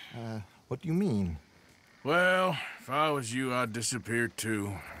 What do you mean? Well, if I was you, I'd disappear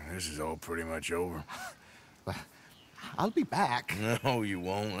too. This is all pretty much over. I'll be back. No, you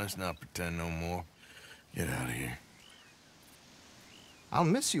won't. Let's not pretend no more. Get out of here. I'll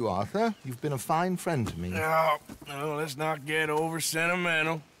miss you, Arthur. You've been a fine friend to me. No, let's not get over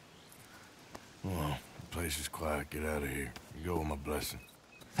sentimental. Well, the place is quiet. Get out of here. You go with my blessing.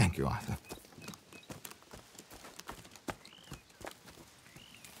 Thank you, Arthur.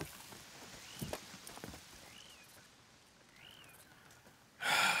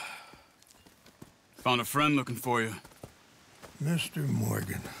 Found a friend looking for you. Mr.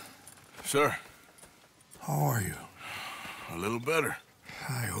 Morgan. Sir. How are you? A little better.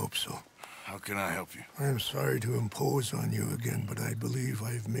 I hope so. How can I help you? I'm sorry to impose on you again, but I believe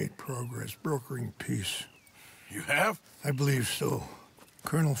I've made progress brokering peace. You have? I believe so.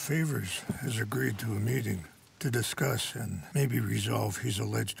 Colonel Favors has agreed to a meeting to discuss and maybe resolve his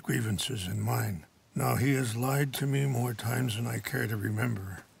alleged grievances and mine. Now, he has lied to me more times than I care to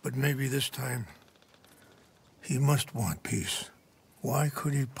remember, but maybe this time he must want peace. Why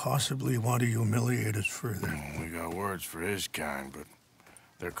could he possibly want to humiliate us further? We got words for his kind, but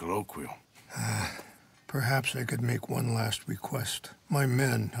they're colloquial. Perhaps I could make one last request. My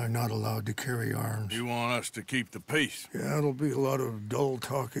men are not allowed to carry arms. You want us to keep the peace? Yeah, it'll be a lot of dull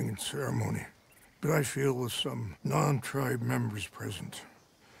talking and ceremony. But I feel with some non-tribe members present,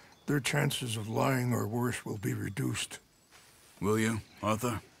 their chances of lying or worse will be reduced. Will you,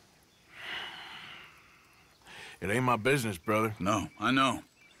 Arthur? It ain't my business, brother. No, I know.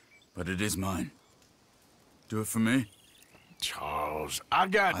 But it is mine. Do it for me? Charles,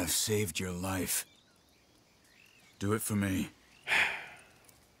 I've saved your life. Do it for me.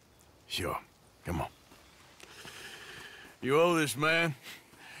 Sure. Come on. You owe this man.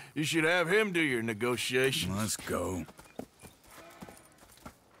 You should have him do your negotiations. Let's go.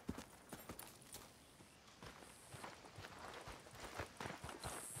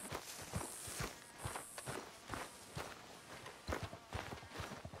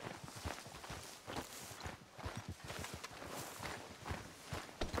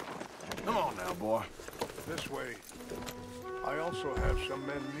 Come on now, boy. This way. I also have some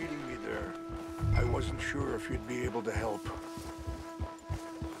men meeting me there. I wasn't sure if you'd be able to help.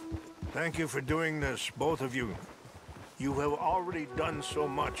 Thank you for doing this, both of you. You have already done so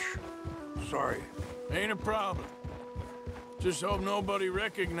much. Sorry. Ain't a problem. Just hope nobody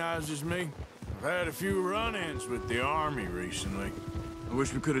recognizes me. I've had a few run-ins with the army recently. I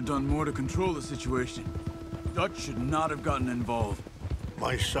wish we could have done more to control the situation. Dutch should not have gotten involved.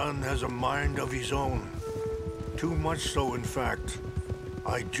 My son has a mind of his own. Too much so, in fact.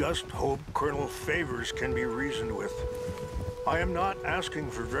 I just hope Colonel Favors can be reasoned with. I am not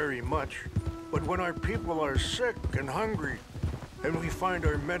asking for very much, but when our people are sick and hungry, and we find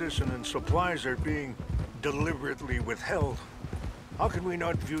our medicine and supplies are being deliberately withheld, how can we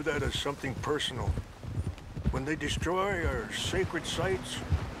not view that as something personal? When they destroy our sacred sites,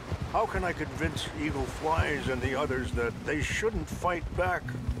 how can I convince Eagle Flies and the others that they shouldn't fight back?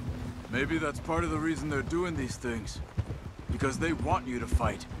 Maybe that's part of the reason they're doing these things. Because they want you to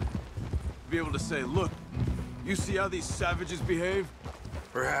fight. Be able to say, look, you see how these savages behave?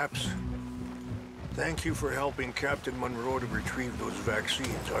 Perhaps. Thank you for helping Captain Monroe to retrieve those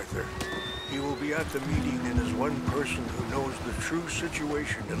vaccines, Arthur. He will be at the meeting and is one person who knows the true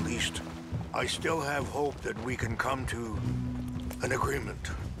situation, at least. I still have hope that we can come to an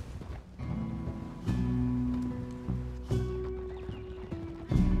agreement.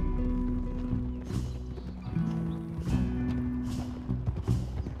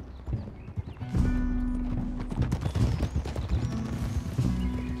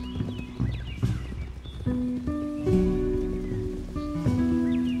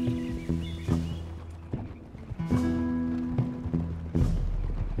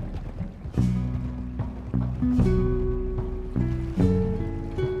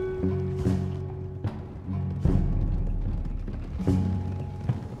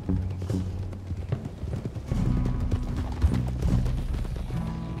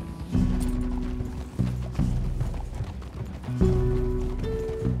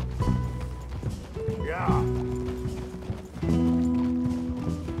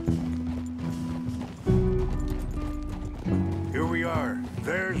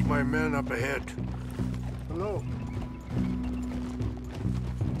 ahead. Hello.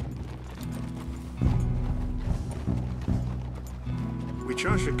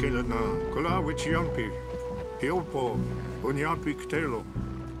 Wichasha kilana, kula wichiampi, hiopo, unyapi ktelo.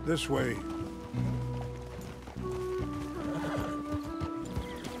 This way.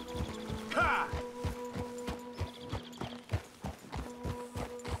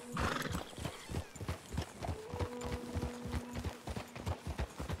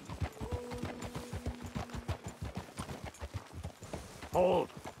 Hold.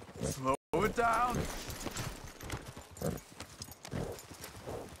 Slow it down.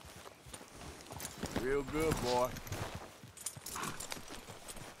 Real good, boy.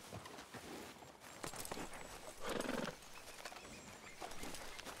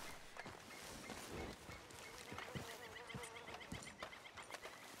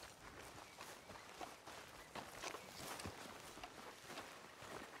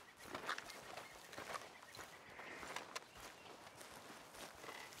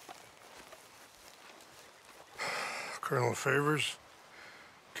 Colonel Favors,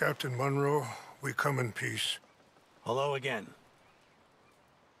 Captain Monroe, we come in peace. Hello again.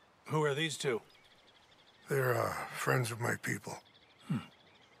 Who are these two? They're friends of my people.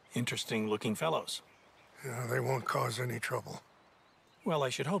 Interesting looking fellows. Yeah, they won't cause any trouble. Well, I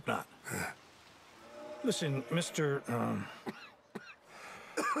should hope not. Listen, Mr.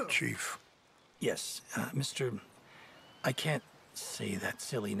 Chief. Yes, Mr. I can't say that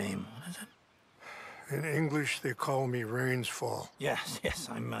silly name. What is it? In English, they call me Rains Fall. Yes,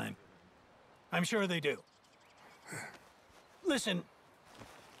 I'm sure they do. Listen,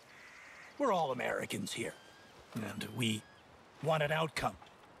 we're all Americans here, and we want an outcome.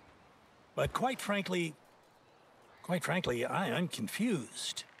 But quite frankly, I'm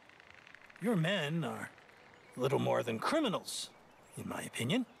confused. Your men are a little more than criminals, in my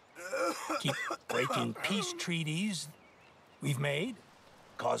opinion. Keep breaking peace treaties we've made,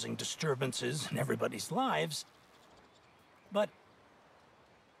 causing disturbances in everybody's lives. But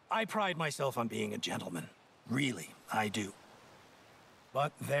I pride myself on being a gentleman. Really, I do.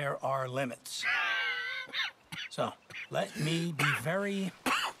 But there are limits. So, let me be very...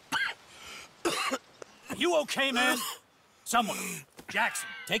 Are you okay, man? Someone. Jackson,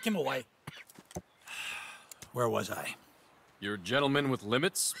 take him away. Where was I? You're a gentleman with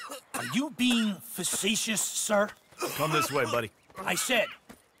limits? Are you being facetious, sir? Come this way, buddy. I said,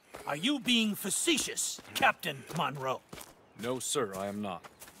 are you being facetious, Captain Monroe? No, sir, I am not.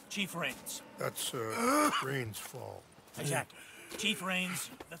 Chief Rains. That's, Rains Fall. Exactly. Chief Rains,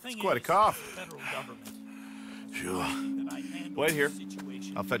 the thing It's quite a is, cough. the federal government. Sure. that I handle Wait here. the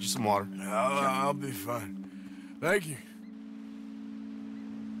situation. I'll fetch you some water. I'll be fine. Thank you.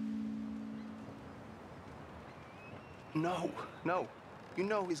 No. You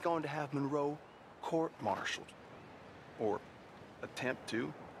know he's going to have Monroe court-martialed. Or attempt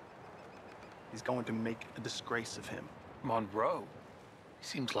to. He's going to make a disgrace of him. Monroe? He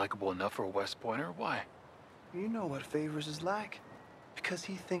seems likable enough for a West Pointer. Why? You know what Favors is like. Because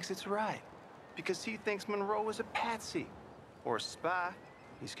he thinks it's right. Because he thinks Monroe is a patsy. Or a spy.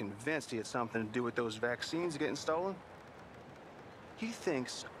 He's convinced he had something to do with those vaccines getting stolen. He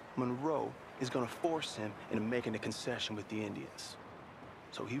thinks Monroe is going to force him into making a concession with the Indians.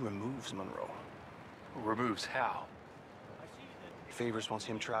 So he removes Monroe. Removes how? Favors wants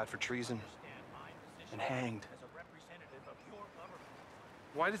him tried for treason and hanged.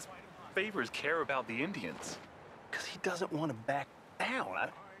 Why does Favors care about the Indians? Because he doesn't want to back down.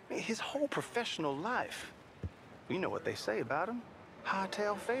 His whole professional life. You know what they say about him.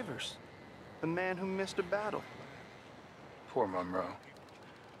 Hightail Favors. The man who missed a battle. Poor Monroe.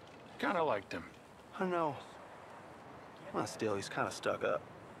 Kinda liked him. I know. Well, still, he's kind of stuck up.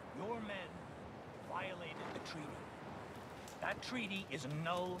 Your men violated the treaty. That treaty is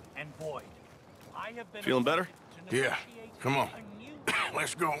null and void. I have been Feeling better? Yeah. Come on.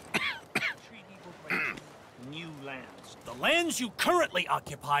 Let's go. New lands. The lands you currently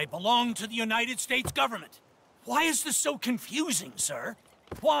occupy belong to the United States government. Why is this so confusing, sir?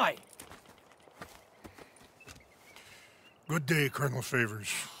 Why? Good day, Colonel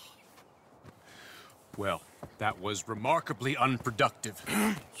Favors. Well, that was remarkably unproductive.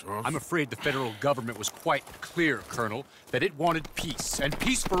 I'm afraid the federal government was quite clear, Colonel, that it wanted peace, and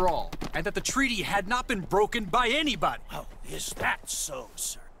peace for all, and that the treaty had not been broken by anybody. Oh, is that so,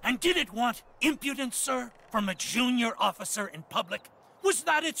 sir? And did it want impudence, sir, from a junior officer in public? Was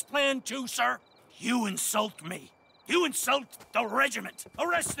that its plan too, sir? You insult me. You insult the regiment.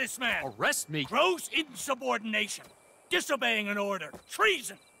 Arrest this man. Arrest me? Gross insubordination. Disobeying an order.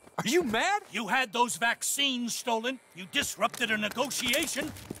 Treason. Are you mad? You had those vaccines stolen. You disrupted a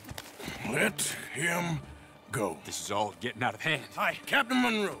negotiation. Let him go. This is all getting out of hand. Hi, Captain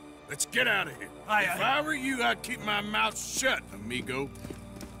Monroe. Let's get out of here. If I were you, I'd keep my mouth shut, amigo.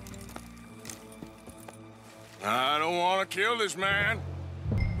 I don't want to kill this man,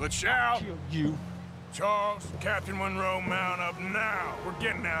 but shall. Kill you. Charles, Captain Monroe, mount up now. We're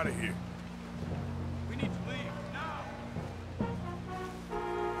getting out of here. We need to leave now.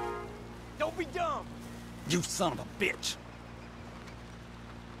 Don't be dumb. You son of a bitch!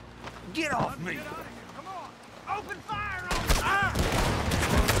 Get off me! Come on. Open fire on me.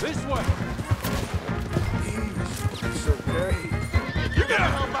 This way. It's okay. You gotta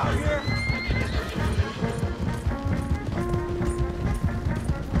help out here!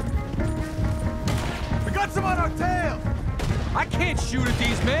 We got some on our tail. I can't shoot at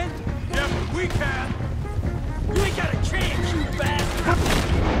these men. Yeah, but we can. You ain't got a chance, you bastard.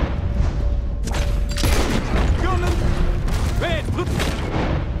 Man,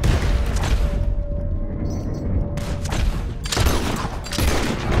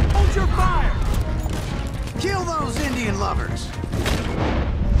 hold your fire. Kill those Indian lovers!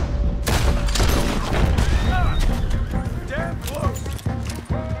 Damn close.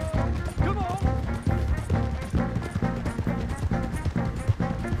 Come on.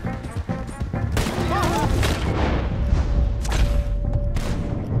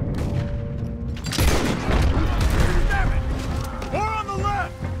 Damn it! More on the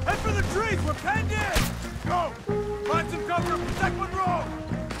left. Head for the trees. We're penned in. Go. Find some cover and protect Monroe.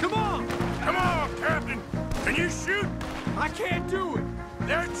 Come on. Come on, Captain. Can you shoot? I can't do it.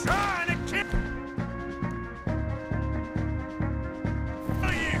 They're trying to kill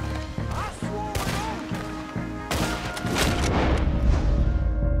you. I swore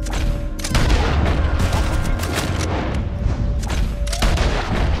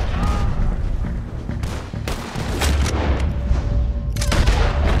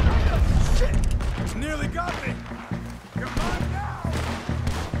Shit! Nearly got me. Come on now.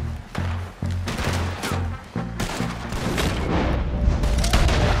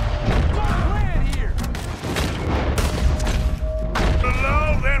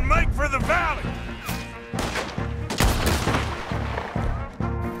 Below, then make for the valley.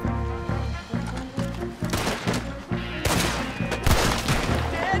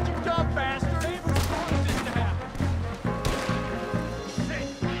 Dad, you dumb bastard! Neighbors wanted this to happen.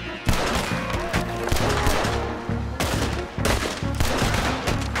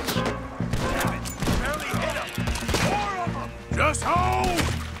 Damn it! Barely hit him. Four of them. Just hold.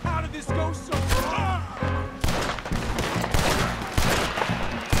 How did this go so wrong?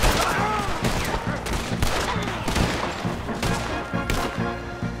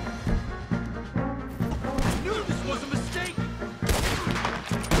 I knew this was a mistake.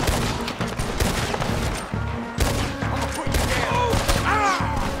 I'm gonna put you down.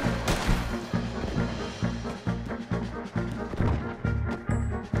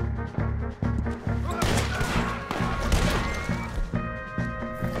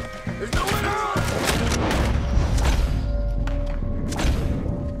 There's no way to run.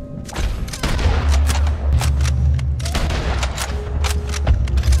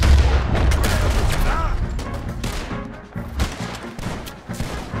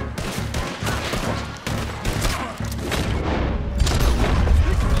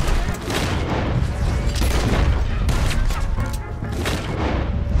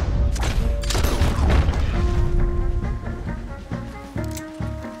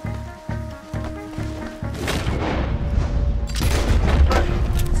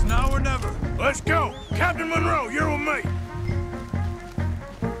 It's now or never. Let's go. Captain Monroe, you're with me.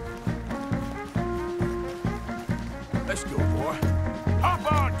 Let's go, boy.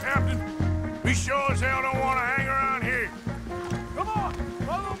 Hop on, Captain. We sure as hell don't want to hang around here. Come on,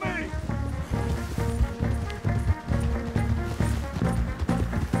 follow me.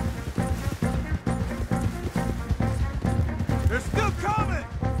 They're still coming.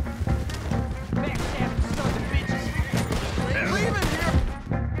 Backstabbing sons of bitches. They're leaving here.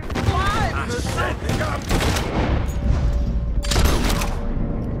 Why? Ah, shit. They got me.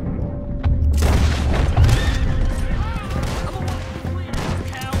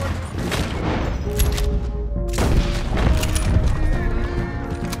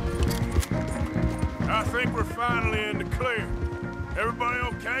 I think we're finally in the clear. Everybody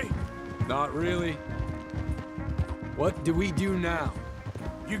okay? Not really. What do we do now?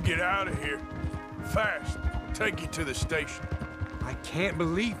 You get out of here. Fast. Take you to the station. I can't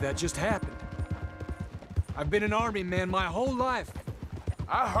believe that just happened. I've been an army man my whole life.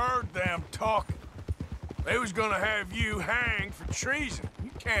 I heard them talking. They was gonna have you hanged for treason.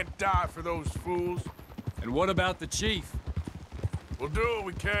 You can't die for those fools. And what about the chief? We'll do what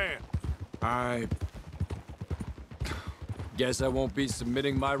we can. I guess I won't be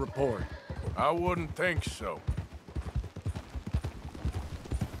submitting my report. I wouldn't think so.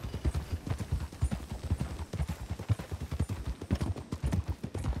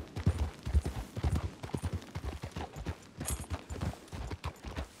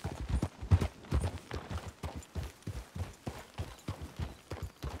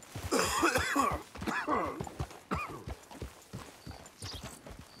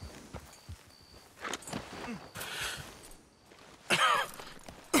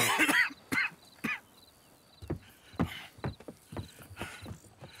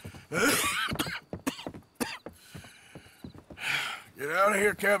 Get out of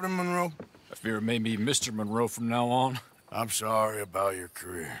here, Captain Monroe. I fear it may be Mr. Monroe from now on. I'm sorry about your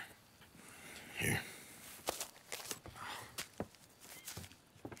career. Here.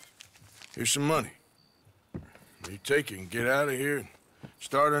 Here's some money. You take it and get out of here and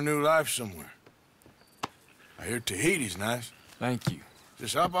start a new life somewhere. I hear Tahiti's nice. Thank you.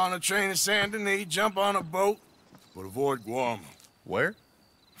 Just hop on a train to Saint Denis, jump on a boat, but avoid Guam. Where?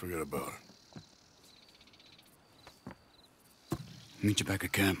 Forget about it. Meet you back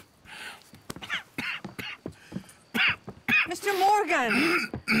at camp. Mr.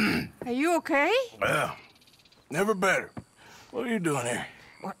 Morgan! Are you okay? Well, never better. What are you doing here?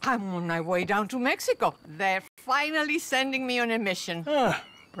 Well, I'm on my way down to Mexico. They're finally sending me on a mission.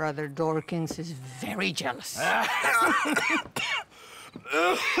 Brother Dorkins is very jealous.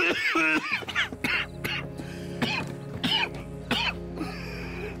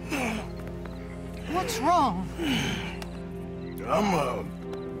 What's wrong?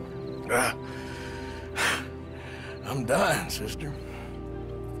 I'm dying, sister.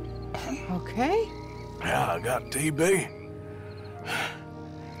 Okay. Yeah, I got TB.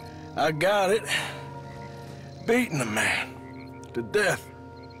 I got it. Beating a man to death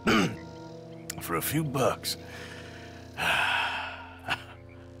for a few bucks.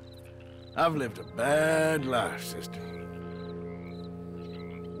 I've lived a bad life, sister.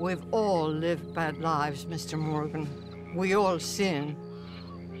 We've all lived bad lives, Mr. Morgan. We all sin.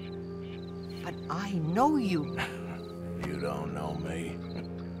 But I know you. You don't know me.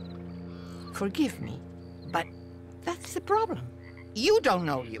 Forgive me, but that's the problem. You don't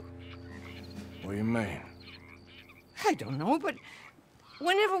know you. What do you mean? I don't know, but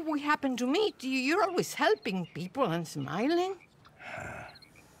whenever we happen to meet, you're always helping people and smiling.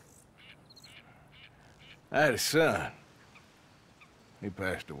 I had a son. He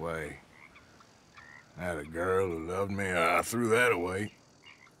passed away. I had a girl who loved me. I threw that away.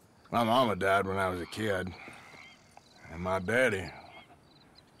 My mama died when I was a kid. And my daddy,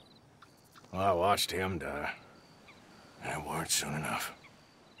 well, I watched him die. And it weren't soon enough.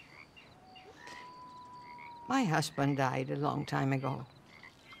 My husband died a long time ago.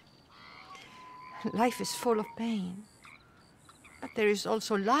 Life is full of pain. But there is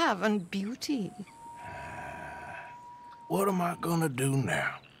also love and beauty. What am I gonna do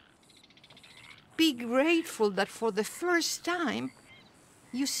now? Be grateful that for the first time,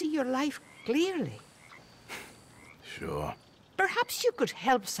 you see your life clearly. Sure. Perhaps you could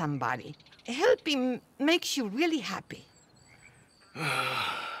help somebody. Helping makes you really happy.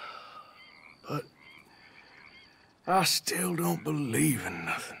 But I still don't believe in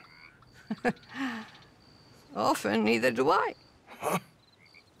nothing. Often, neither do I. Huh?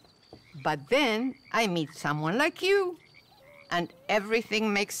 But then I meet someone like you, and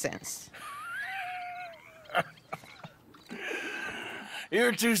everything makes sense.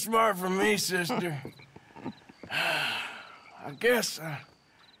 You're too smart for me, sister. I guess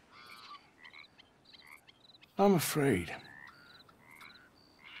I'm afraid.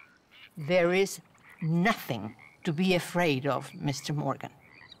 There is nothing to be afraid of, Mr. Morgan.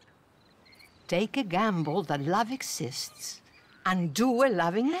 Take a gamble that love exists and do a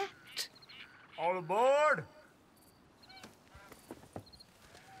loving act. All aboard?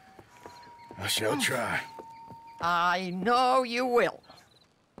 I shall try. I know you will.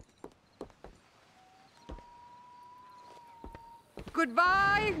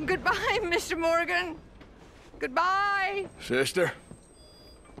 Goodbye, goodbye, Mr. Morgan. Goodbye. Sister?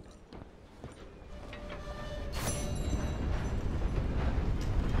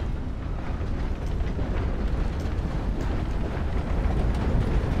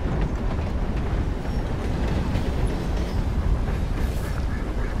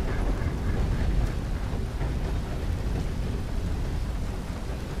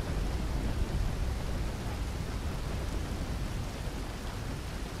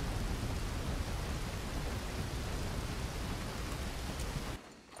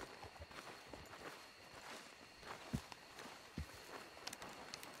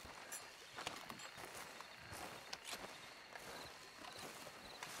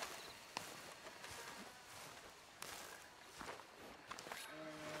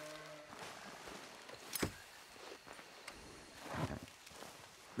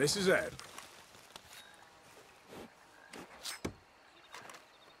 Mrs. Adler.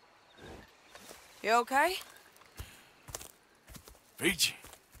 You okay? Peachy?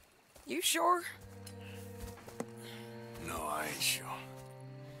 You sure? No, I ain't sure.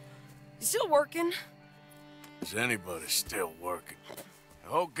 You still working? Is anybody still working? The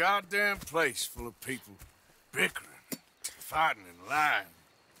whole goddamn place full of people bickering, fighting and lying.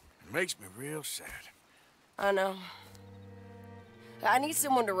 It makes me real sad. I know. I need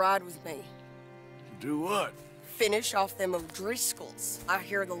someone to ride with me. Do what? Finish off them O'Driscolls. I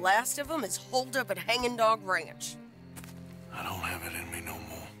hear the last of them is holed up at Hanging Dog Ranch. I don't have it in me no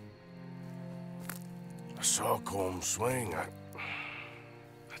more. I saw Colm swing. I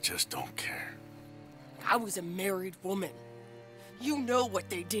just don't care. I was a married woman. You know what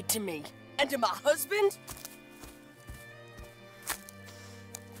they did to me. And to my husband?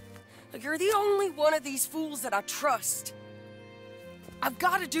 Look, you're the only one of these fools that I trust. I've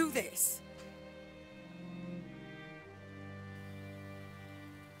got to do this.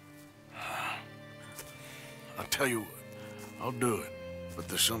 I'll tell you what, I'll do it, but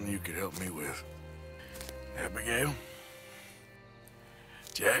there's something you could help me with. Abigail,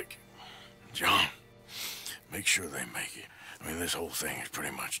 Jack, John, make sure they make it. I mean, this whole thing is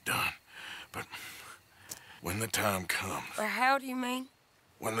pretty much done, but when the time comes... How do you mean?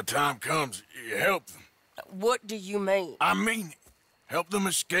 When the time comes, you help them. What do you mean? I mean it. Help them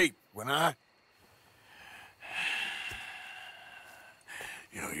escape when I...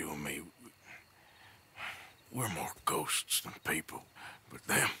 You know, you and me, we're more ghosts than people, but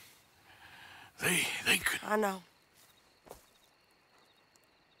them, they could... I know.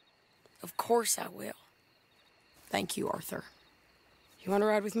 Of course I will. Thank you, Arthur. You want to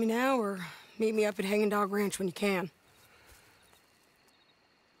ride with me now, or meet me up at Hanging Dog Ranch when you can?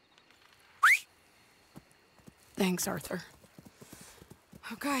 Thanks, Arthur.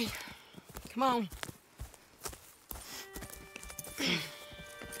 Okay, come on.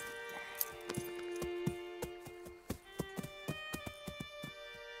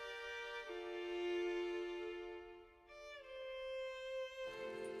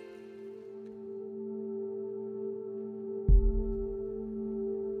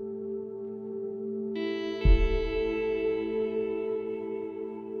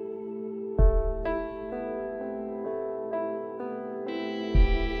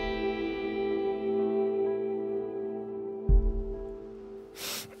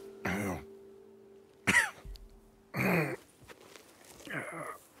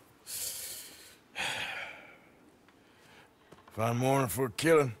 Fine morning for a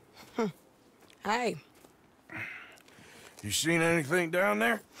killing. Hey. You seen anything down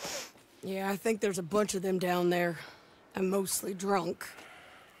there? Yeah, I think there's a bunch of them down there. I'm mostly drunk.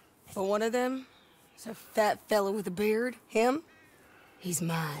 But one of them is a fat fella with a beard. Him, he's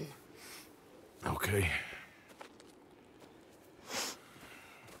mine. Okay.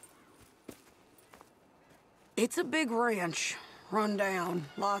 It's a big ranch, run down,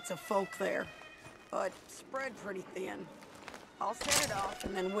 lots of folk there, but spread pretty thin. I'll set it off,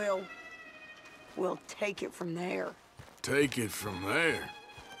 and then we'll take it from there. Take it from there?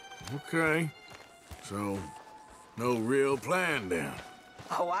 Okay. So, no real plan then?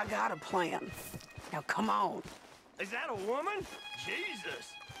 Oh, I got a plan. Now, come on. Is that a woman?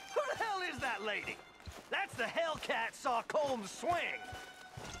 Jesus! Who the hell is that lady? That's the Hellcat saw Colm swing.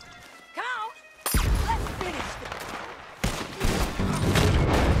 Come on! Let's finish this.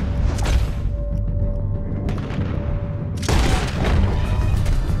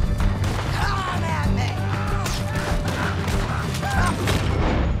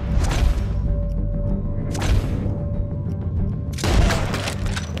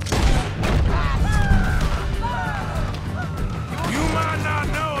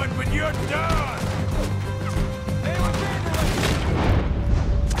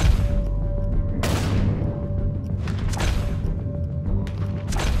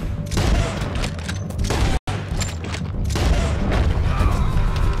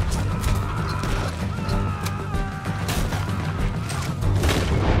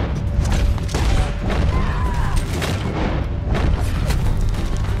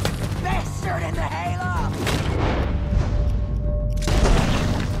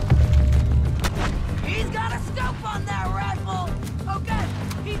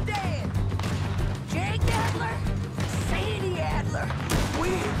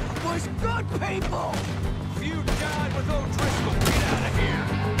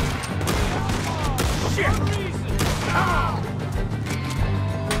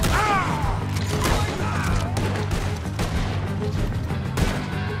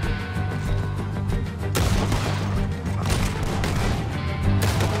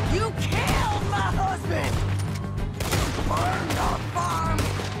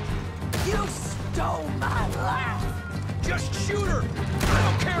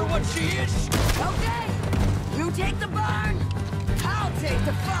 what she is. Okay, you take the barn, I'll take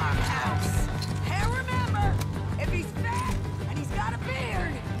the farmhouse. And remember, if he's fat and he's got a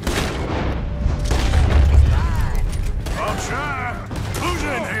beard, he's mine. I'll try. Who's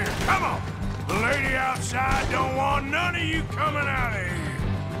in here? Come on. The lady outside don't want none of you coming out of here.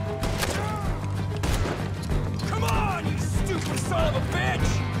 Come on, you stupid son of a bitch!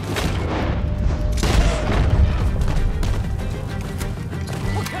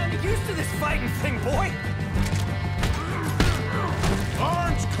 We're kinda used to this fighting thing, boy.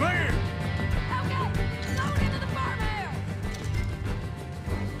 Barn's clear. Okay, load into the farmhouse.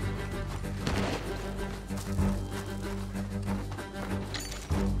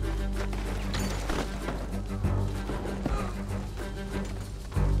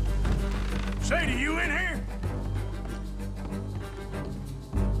 Sadie, you in here?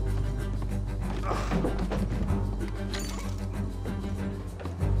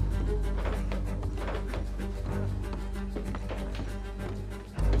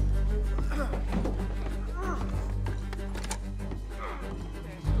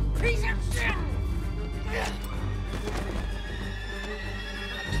 Piece of shit!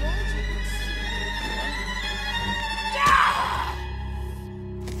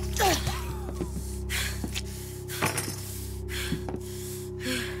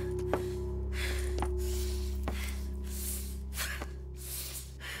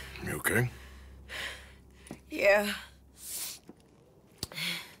 You okay? Yeah.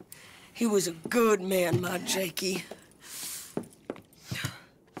 He was a good man, my Jakey.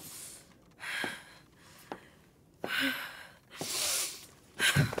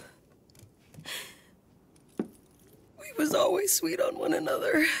 We was always sweet on one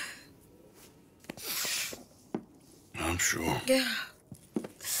another. I'm sure. Yeah.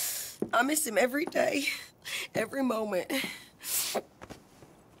 I miss him every day, every moment.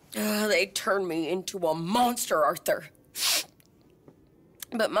 They turned me into a monster, Arthur.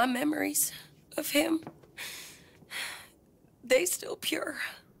 But my memories of him, they still pure.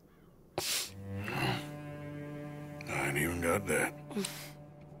 I ain't even got that.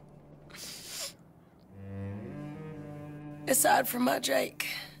 Aside from my Jake,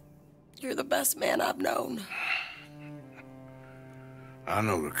 you're the best man I've known. I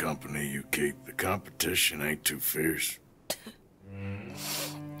know the company you keep. The competition ain't too fierce.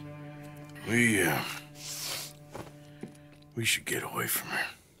 We should get away from her.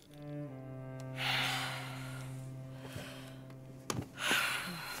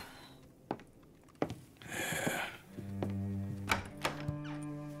 Yeah.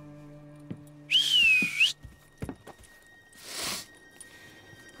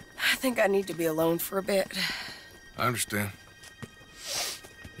 I think I need to be alone for a bit. I understand.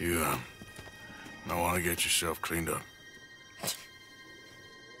 You, might want to get yourself cleaned up.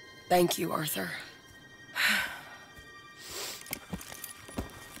 Thank you, Arthur.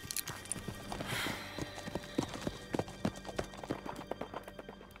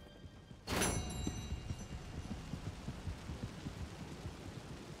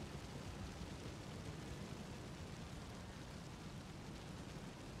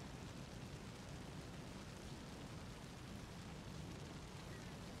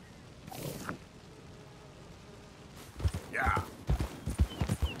 Yeah.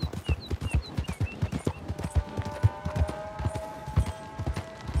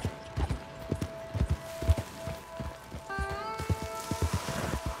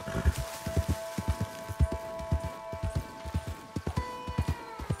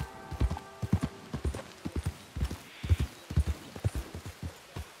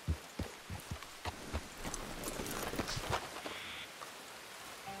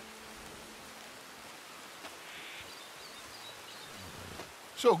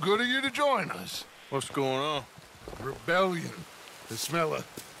 So good of you to join us. What's going on? Rebellion. The smell of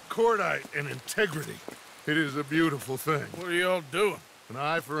cordite and integrity. It is a beautiful thing. What are y'all doing? An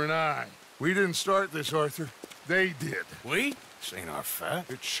eye for an eye. We didn't start this, Arthur. They did. We? This ain't our fight.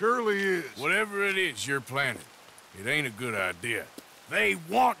 It surely is. Whatever it is you're planning, it ain't a good idea. They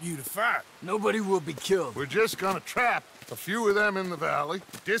want you to fight. Nobody will be killed. We're just gonna trap a few of them in the valley,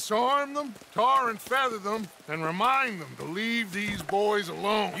 disarm them, tar and feather them, and remind them to leave these boys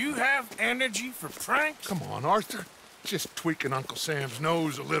alone. You have energy for pranks? Come on, Arthur. Just tweaking Uncle Sam's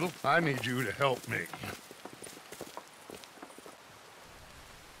nose a little. I need you to help me.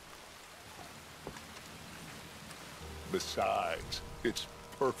 Besides, it's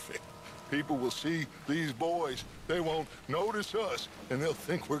perfect. People will see these boys. They won't notice us, and they'll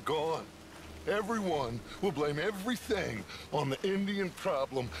think we're gone. Everyone will blame everything on the Indian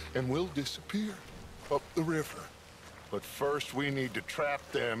problem, and we'll disappear up the river. But first we need to trap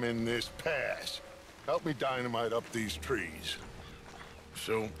them in this pass. Help me dynamite up these trees.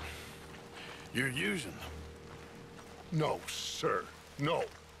 So, you're using them? No, sir. No.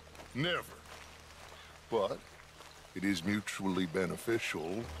 Never. But it is mutually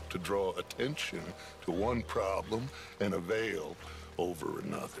beneficial to draw attention to one problem and avail over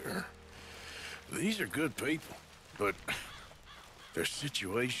another. These are good people, but their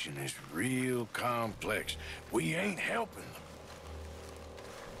situation is real complex. We ain't helping them.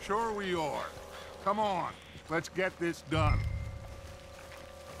 Sure we are. Come on, let's get this done.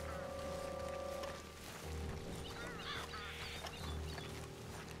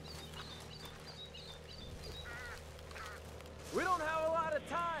 We don't have a lot of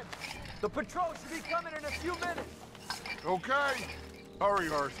time. The patrol should be coming in a few minutes. Okay. Hurry,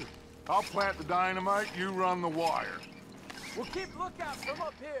 Arthur. I'll plant the dynamite, you run the wire. We'll keep lookout from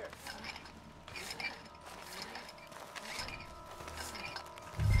up here.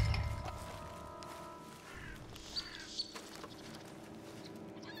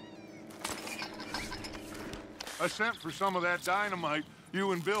 I sent for some of that dynamite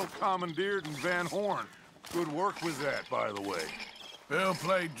you and Bill commandeered in Van Horn. Good work with that, by the way. Bill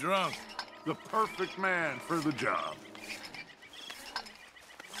played drunk. The perfect man for the job.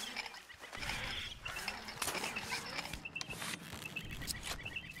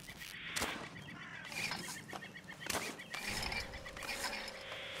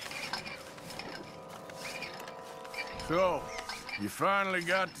 So, you finally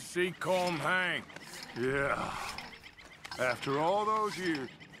got to see Colm hang. Yeah. After all those years.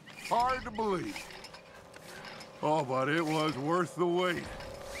 Hard to believe. Oh, but it was worth the wait.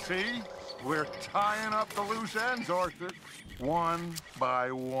 See? We're tying up the loose ends, Arthur. One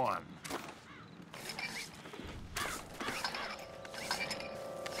by one.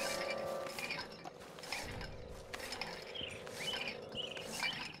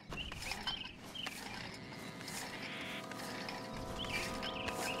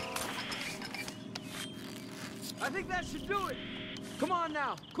 I think that should do it. Come on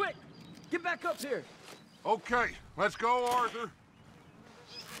now, quick. Get back up here. Okay, let's go, Arthur.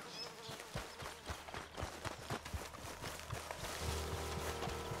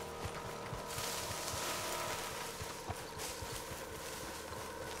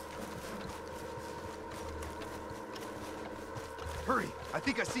 Hurry! I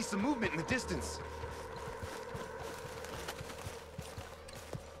think I see some movement in the distance.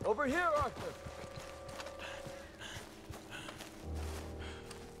 Over here, Arthur.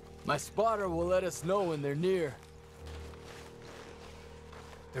 My spotter will let us know when they're near.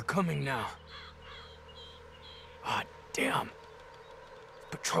 They're coming now. Ah, damn.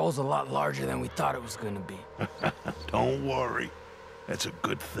 Patrol's a lot larger than we thought it was gonna be. Don't worry. That's a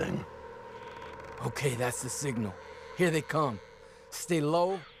good thing. Okay, that's the signal. Here they come. Stay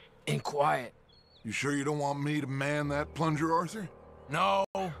low and quiet. You sure you don't want me to man that plunger, Arthur? No,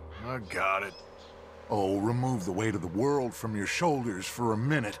 I got it. Oh, remove the weight of the world from your shoulders for a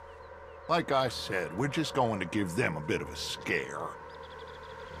minute. Like I said, we're just going to give them a bit of a scare.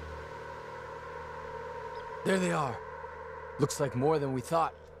 There they are. Looks like more than we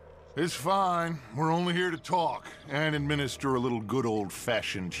thought. It's fine. We're only here to talk and administer a little good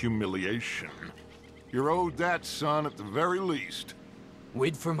old-fashioned humiliation. You're owed that, son, at the very least.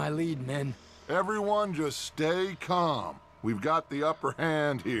 Wait for my lead, men. Everyone just stay calm. We've got the upper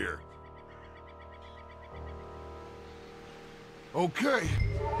hand here. Okay,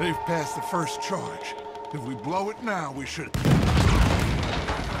 they've passed the first charge. If we blow it now, we should...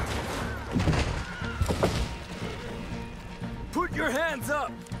 Put your hands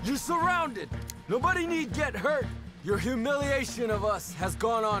up! You're surrounded! Nobody need get hurt! Your humiliation of us has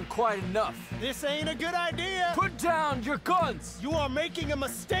gone on quite enough. This ain't a good idea! Put down your guns! You are making a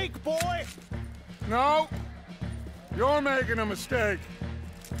mistake, boy! No! You're making a mistake.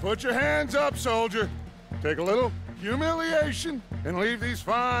 Put your hands up, soldier. Take a little humiliation and leave these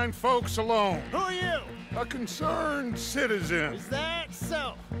fine folks alone. Who are you? A concerned citizen. Is that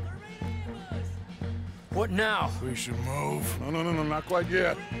so? What now? We should move. No, not quite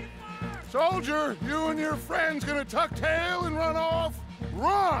yet. Soldier, you and your friend's gonna tuck tail and run off?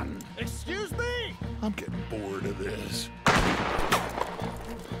 Run! Excuse me? I'm getting bored of this.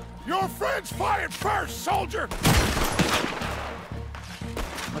 Your friend's fired first, soldier!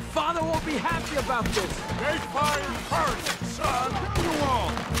 My father won't be happy about this. They fired first, son! You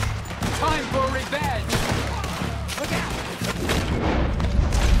all! Time for revenge! Look out!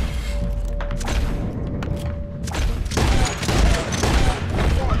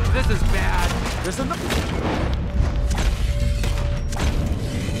 This is bad. There's enough.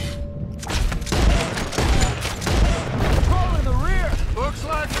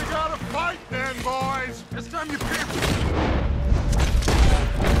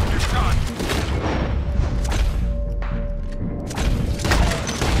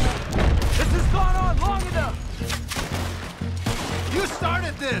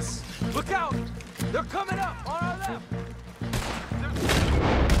 this! Look out! They're coming up on our left!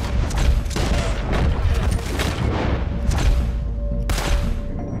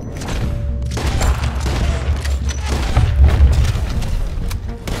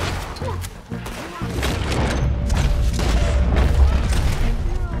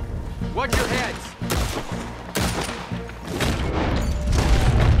 Watch your heads!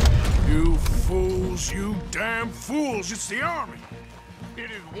 You fools, you damn fools! It's the army! It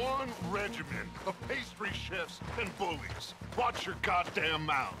is one regiment of pastry chefs and bullies. Watch your goddamn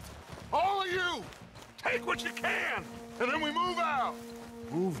mouth. All of you, take what you can, and then we move out.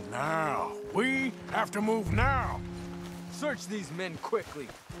 Move now. We have to move now. Search these men quickly,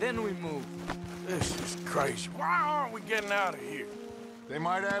 then we move. This is crazy. Why aren't we getting out of here? They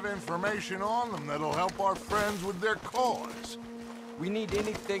might have information on them that'll help our friends with their cause. We need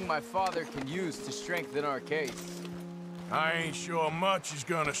anything my father can use to strengthen our case. I ain't sure much is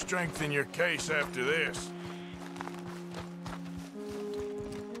gonna strengthen your case after this.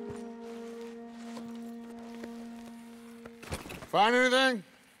 Find anything?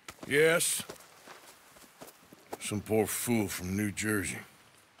 Yes. Some poor fool from New Jersey.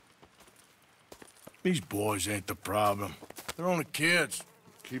 These boys ain't the problem. They're only kids.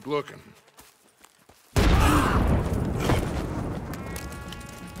 Keep looking.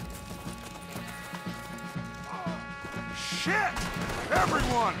 Shit!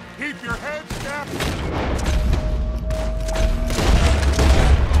 Everyone, keep your heads down.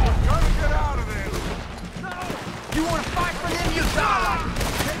 We're gonna get out of this. No! You want to fight for them, you die!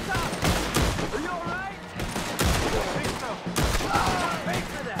 Heads up! Are you all right? I think so. Pay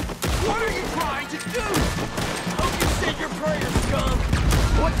for that! What are you trying to do? Hope you said your prayers, scum!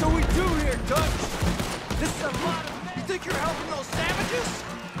 What do we do here, Dutch? This is a lot of men. You think you're helping those savages?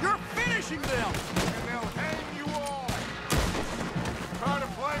 You're finishing them! And they'll hang you all. Try to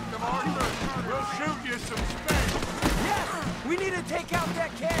flank them, Arthur. We'll shoot you some space. Yes! We need to take out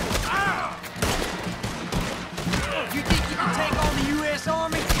that cannon! Ah! You think you can take on the U.S.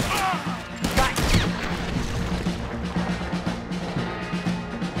 Army? Got you!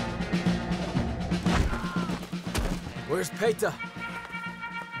 Where's Peta?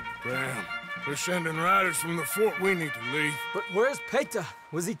 Damn. They're sending riders from the fort. We need to leave. But where's Peta?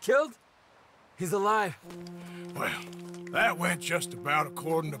 Was he killed? He's alive. Well, that went just about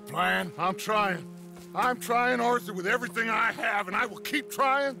according to plan. I'm trying, Arthur, with everything I have, and I will keep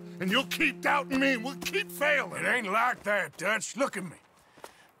trying, and you'll keep doubting me, and we'll keep failing. It ain't like that, Dutch. Look at me.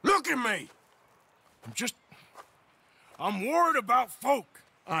 Look at me! I'm worried about folk.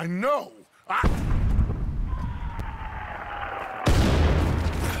 I know.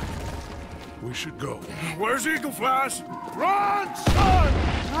 We should go. Where's Eagle Flies? Run, son!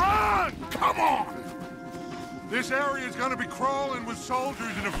 Run! Come on! This area is gonna be crawling with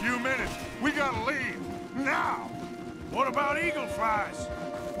soldiers in a few minutes. We gotta leave. Now! What about Eagle Flies?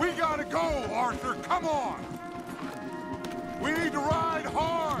 We gotta go, Arthur. Come on! We need to ride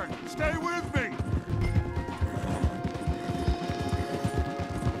hard. Stay with me.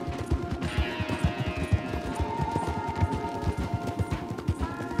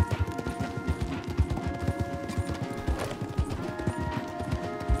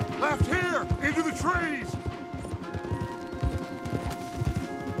 Left here, into the trees.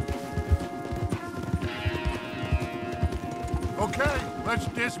 Okay, let's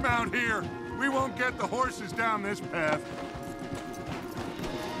dismount here. We won't get the horses down this path.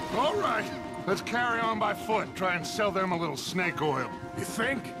 All right, let's carry on by foot. Try and sell them a little snake oil. You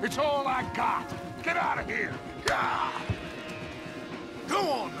think? It's all I got. Get out of here. Yeah. Go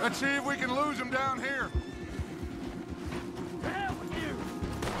on. Let's see if we can lose them down here. Hell with you!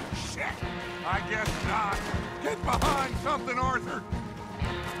 Shit. I guess not. Get behind something, Arthur.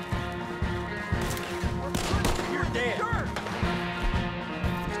 You're dead. Sure.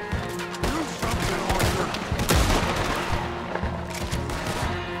 Do something, Arthur.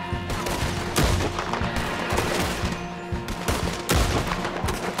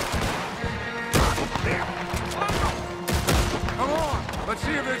 Come on. Let's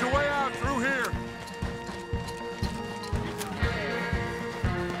see if there's a way out through here.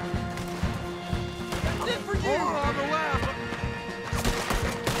 That's it for you! More on the left.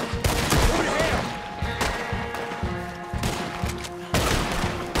 Go to hell!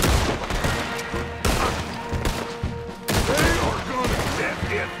 They are gonna get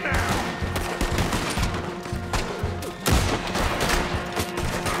it now.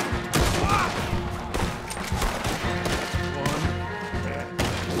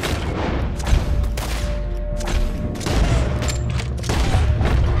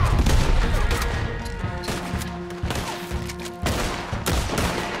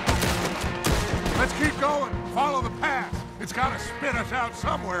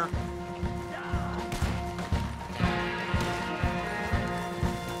 somewhere.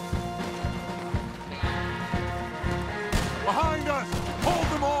 Behind us! Hold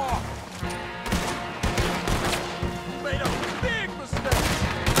them off! Made a big mistake!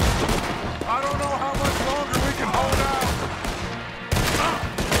 I don't know how much longer we can hold out!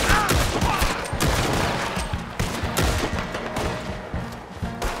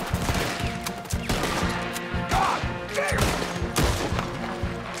 God damn!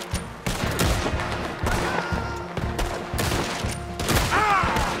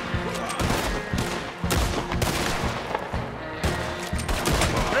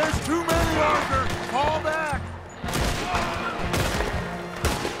 There's too many, Arthur! Fall back!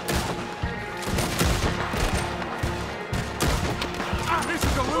 This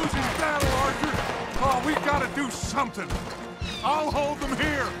is a losing battle, Arthur! Oh, we gotta do something! I'll hold them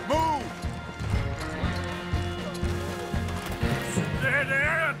here! Move!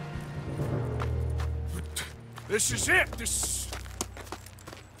 There. This is it.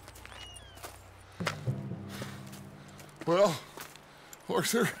 Well,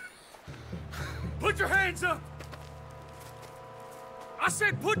 Arthur... Put your hands up! I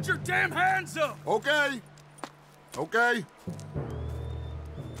said put your damn hands up! Okay. Okay.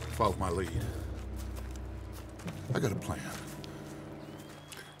 Follow my lead. I got a plan.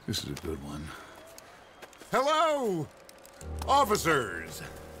 This is a good one. Hello, officers!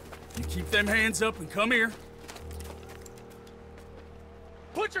 You keep them hands up and come here.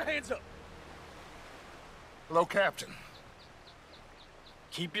 Put your hands up! Hello, Captain.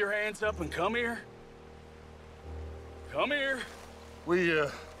 Keep your hands up and come here. Come here.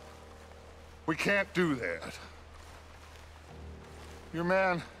 We can't do that. Your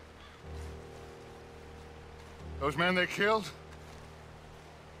man... Those men they killed?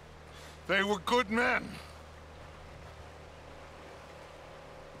 They were good men.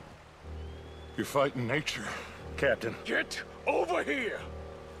 You're fighting nature, Captain. Get over here!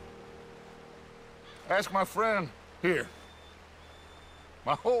 Ask my friend here.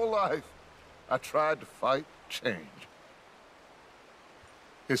 My whole life, I tried to fight change.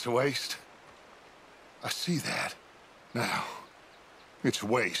 It's a waste. I see that now. It's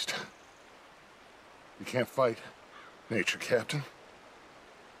waste. You can't fight nature, Captain.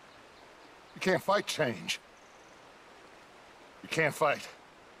 You can't fight change. You can't fight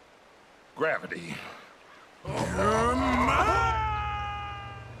gravity.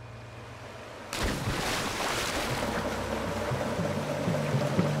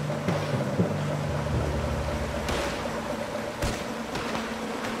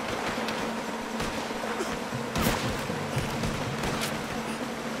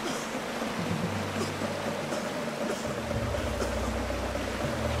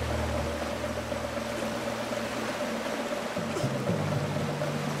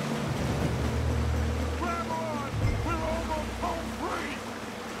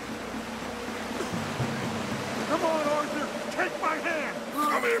 Come on, Arthur! Take my hand!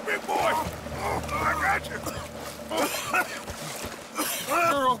 Come here, big boy! I got you!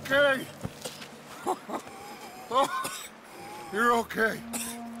 You're okay! You're okay.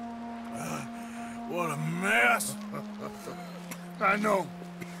 What a mess! I know,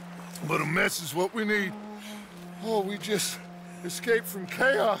 but a mess is what we need. Oh, we just escaped from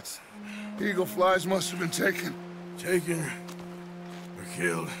chaos. Eagle flies must have been taken. Taken or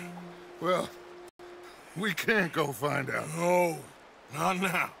killed? Well, we can't go find out. No, not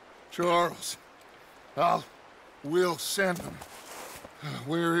now. Charles, we'll send him.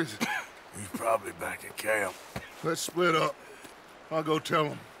 Where is it? He's probably back at camp. Let's split up. I'll go tell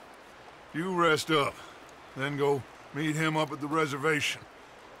him. You rest up, then go meet him up at the reservation.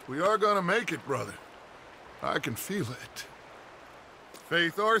 We are gonna make it, brother. I can feel it.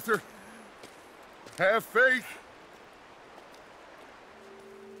 Faith, Arthur. Have faith.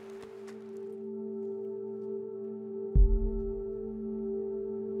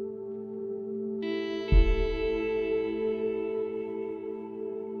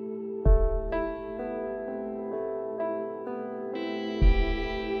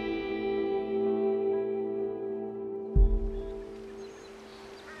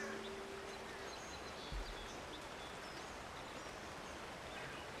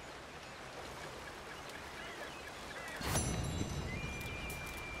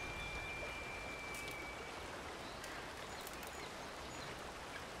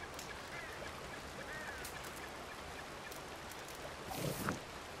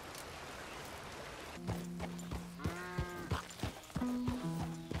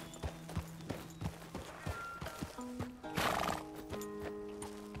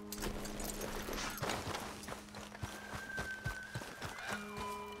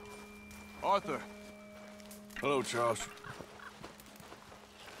 Arthur. Hello, Charles.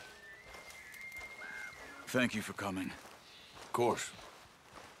 Thank you for coming. Of course.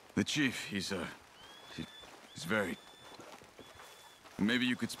 The chief, he's very... Maybe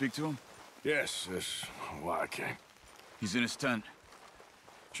you could speak to him? Yes, that's why I came. He's in his tent.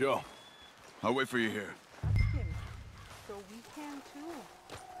 Sure. I'll wait for you here. So we can too.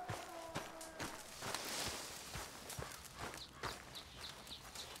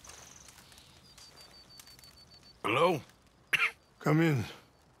 Hello? Come in.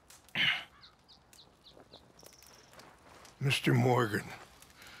 Mr. Morgan,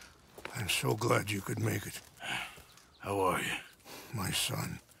 I'm so glad you could make it. How are you? My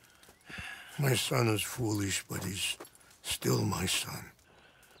son. My son is foolish, but he's still my son.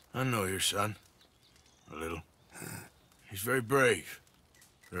 I know your son. A little. He's very brave.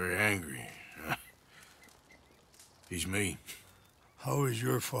 Very angry. He's me. How is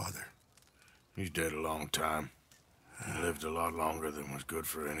your father? He's dead a long time. He lived a lot longer than was good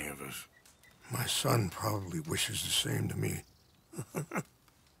for any of us. My son probably wishes the same to me.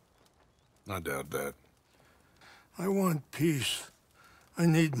 I doubt that. I want peace. I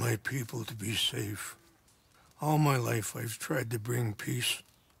need my people to be safe. All my life I've tried to bring peace.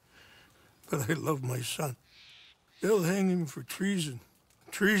 But I love my son. They'll hang him for treason.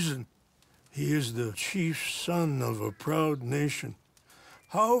 Treason. He is the chief son of a proud nation.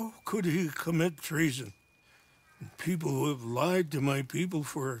 How could he commit treason? People who have lied to my people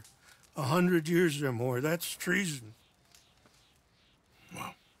for 100 years or more, that's treason.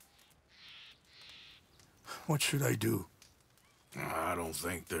 Well, what should I do? I don't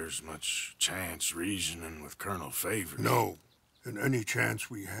think there's much chance reasoning with Colonel Favors. No. And any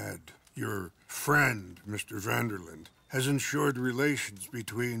chance we had, your friend, Mr. Vanderland, has ensured relations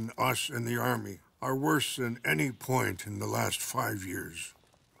between us and the Army are worse than any point in the last 5 years.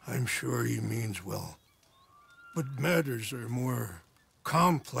 I'm sure he means well. But matters are more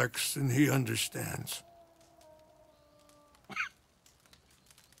complex than he understands.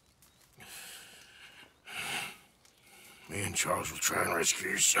 Me and Charles will try and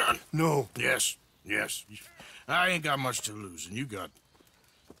rescue your son. No. Yes, yes. I ain't got much to lose, and you got...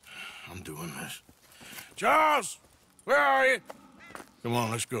 I'm doing this. Charles! Where are you? Come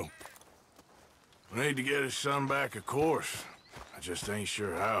on, let's go. We need to get his son back, of course. I just ain't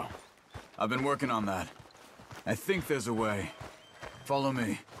sure how. I've been working on that. I think there's a way. Follow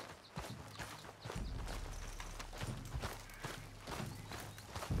me.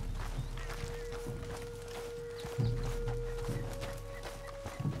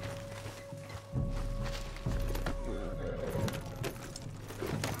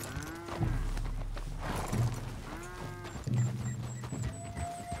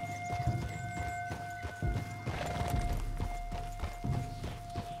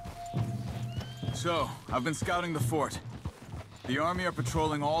 So, I've been scouting the fort. The army are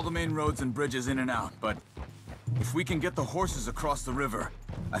patrolling all the main roads and bridges in and out, but if we can get the horses across the river,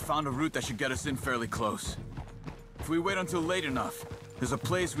 I found a route that should get us in fairly close. If we wait until late enough, there's a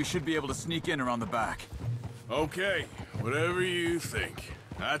place we should be able to sneak in around the back. Okay, whatever you think.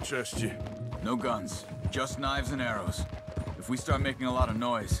 I trust you. No guns, just knives and arrows. If we start making a lot of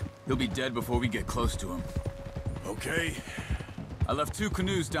noise, he'll be dead before we get close to him. Okay. I left 2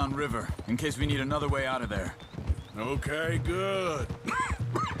 canoes downriver, in case we need another way out of there. Okay, good.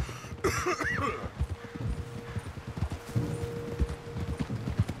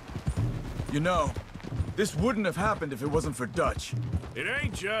 You know, this wouldn't have happened if it wasn't for Dutch. It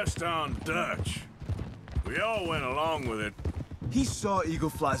ain't just on Dutch. We all went along with it. He saw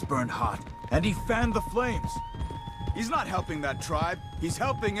eagle flies burned hot, and he fanned the flames. He's not helping that tribe, he's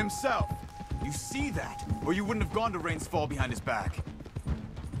helping himself. You see that, or you wouldn't have gone to Rain's Fall behind his back.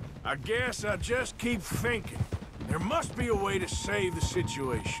 I guess I just keep thinking. There must be a way to save the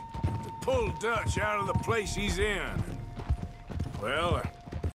situation. To pull Dutch out of the place he's in. Well,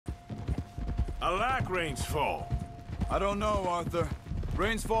 I like Rain's Fall. I don't know, Arthur.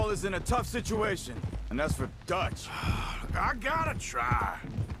 Rain's Fall is in a tough situation. And as for Dutch... I gotta try.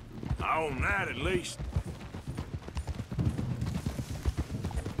 I own that at least.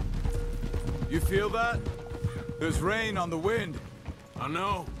 You feel that? There's rain on the wind. I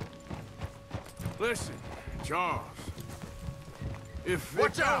know. Listen, Charles. If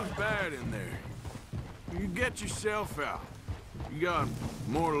it goes bad in there, you get yourself out. You got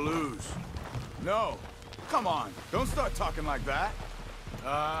more to lose. No. Come on. Don't start talking like that.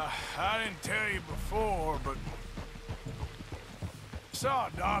 I didn't tell you before, but... I saw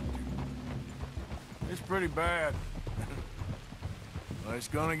a doctor. It's pretty bad. Well, it's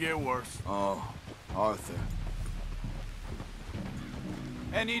gonna get worse. Oh, Arthur.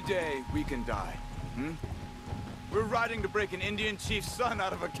 Any day we can die. Hmm? We're riding to break an Indian chief's son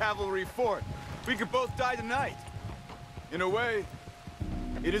out of a cavalry fort. We could both die tonight. In a way,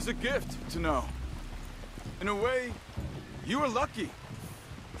 it is a gift to know. In a way, you were lucky.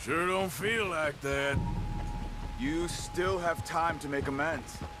 Sure don't feel like that. You still have time to make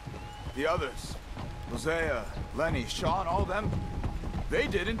amends. The others, Hosea, Lenny, Sean, all them, they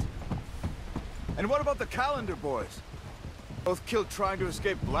didn't. And what about the Calendar boys? Both killed trying to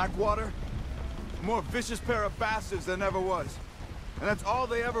escape Blackwater? A more vicious pair of bastards than ever was. And that's all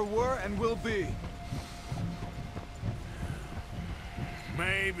they ever were and will be.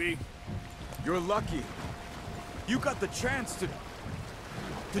 Maybe. You're lucky. You got the chance to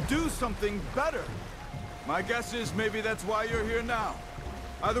do something better. My guess is maybe that's why you're here now.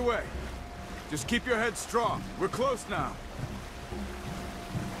 Either way, just keep your head strong. We're close now.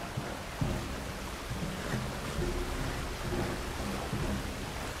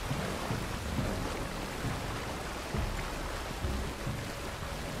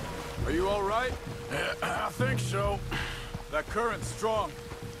 Are you all right? Yeah, I think so. That current's strong.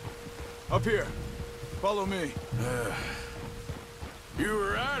 Up here. Follow me. You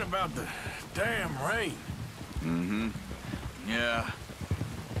were right about the damn rain. Mm-hmm. Yeah.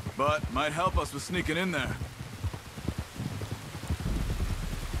 But might help us with sneaking in there.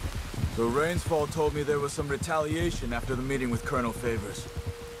 So Rainsfall told me there was some retaliation after the meeting with Colonel Favors.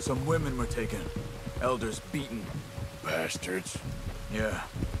 Some women were taken. Elders beaten. Bastards. Yeah.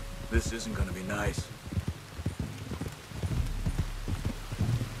 This isn't gonna be nice.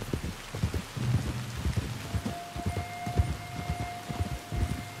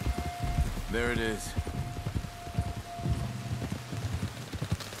 There it is.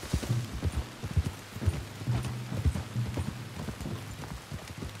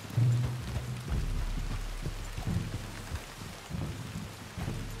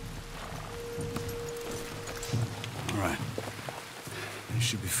 All right. This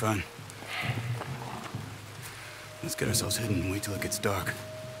should be fun. Let's get ourselves hidden and wait till it gets dark.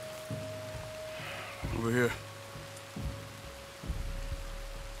 Over here.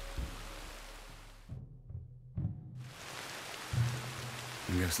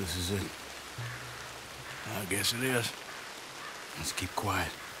 I guess this is it. I guess it is. Let's keep quiet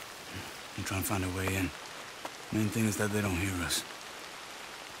and try and find a way in. Main thing is that they don't hear us.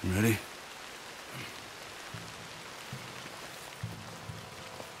 You ready?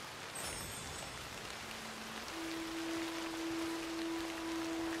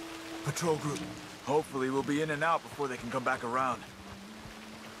 Patrol group. Hopefully we'll be in and out before they can come back around.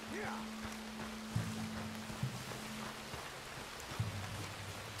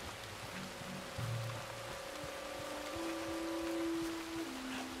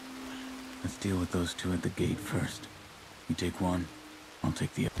 Let's deal with those two at the gate first. You take one, I'll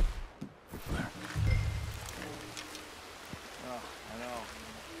take the other. Oh, I know.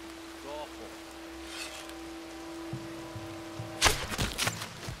 It's awful.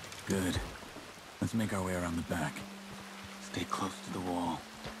 Good. Let's make our way around the back. Stay close to the wall.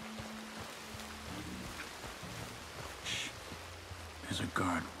 Shh. There's a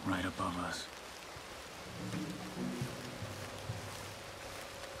guard right above us.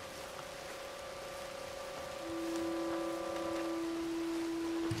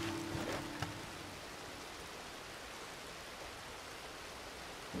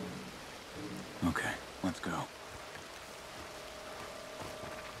 Okay, let's go.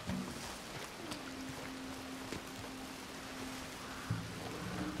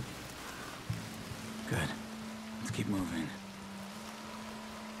 Good. Let's keep moving.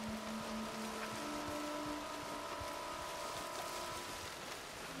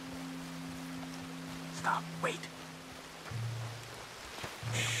 Stop. Wait.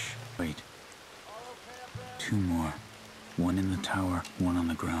 Shh. Wait. Two more. One in the tower, one on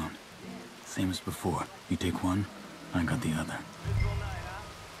the ground. Same as before. You take one, I got the other.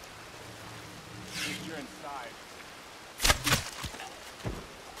 You're inside.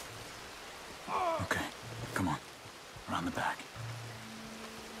 Okay, come on. Around the back.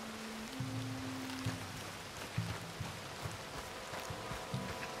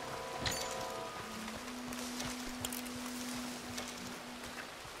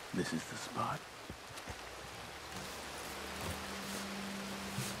 This is the spot.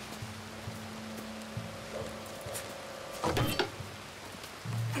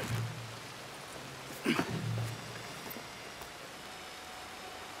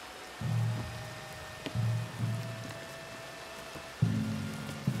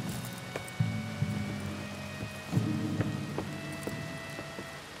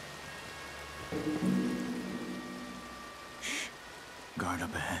 guard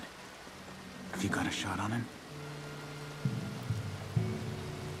up ahead. Have you got a shot on him?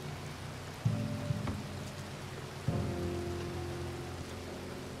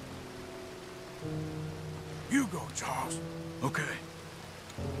 You go, Charles. Okay.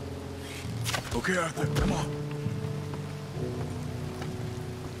 Okay, Arthur, come on.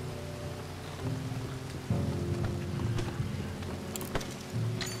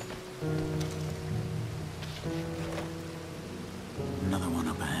 Another one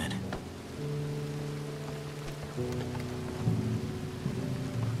up ahead.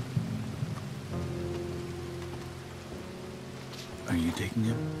 Are you taking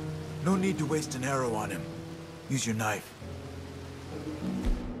him? No need to waste an arrow on him. Use your knife.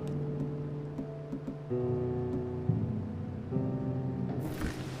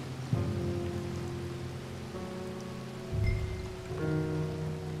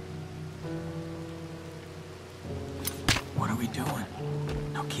 What are we doing?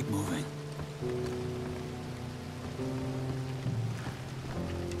 Now keep moving.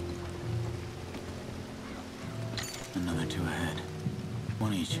 Another two ahead.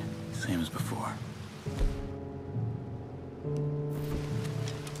 One each, same as before.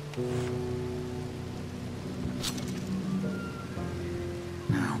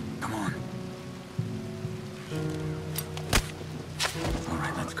 Now, come on. All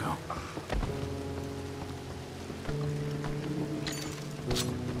right, let's go.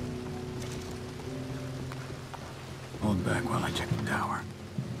 Hold back while I check the tower.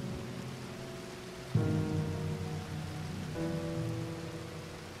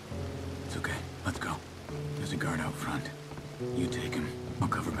 It's okay. Let's go. There's a guard out front. You take him. I'll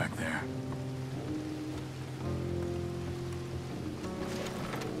cover back there.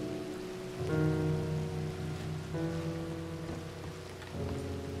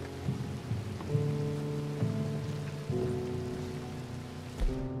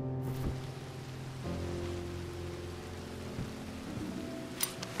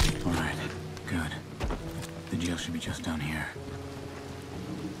 All right. Good. The jail should be just down here.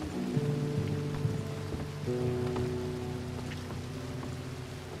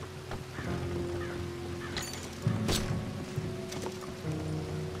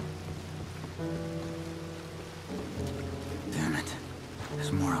 Damn it.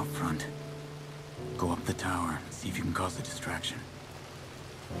 There's more out front. Go up the tower and see if you can cause a distraction.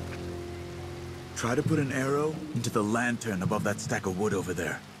 Try to put an arrow into the lantern above that stack of wood over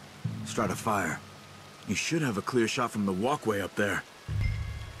there. Start a fire. You should have a clear shot from the walkway up there.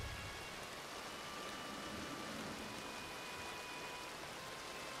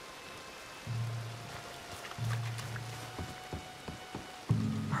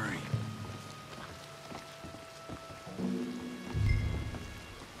 Hurry.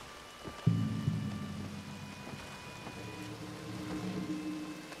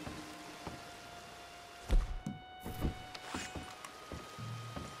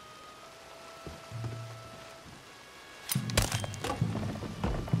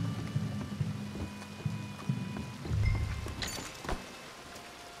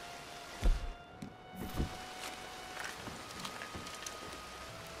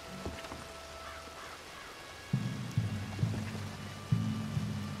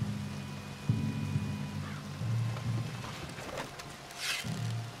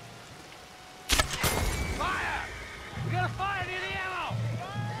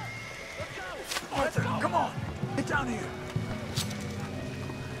 Arthur, come on! Get down here!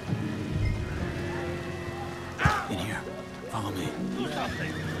 In here. Follow me.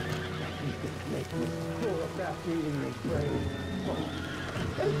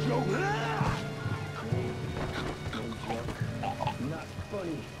 Not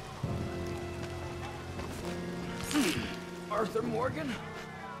funny. Arthur Morgan?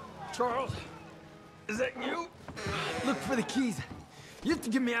 Charles? Is that you? Look for the keys. You have to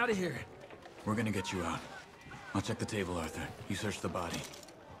get me out of here. We're gonna get you out. I'll check the table, Arthur. You search the body.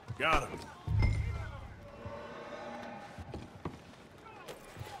 Got him.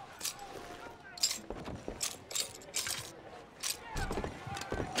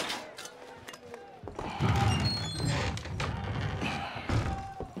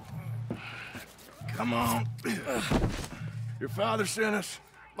 Come on. Your father sent us?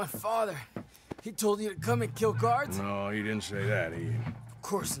 My father. He told you to come and kill guards? No, he didn't say that. Of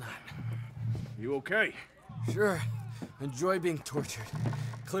course not. You okay? Sure. Enjoy being tortured.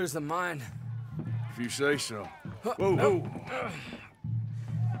 Clears the mind. If you say so. Whoa, whoa.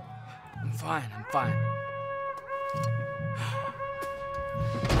 I'm fine, I'm fine.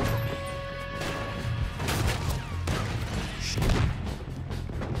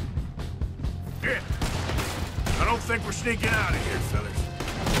 Yeah. I don't think we're sneaking out of here, fellas.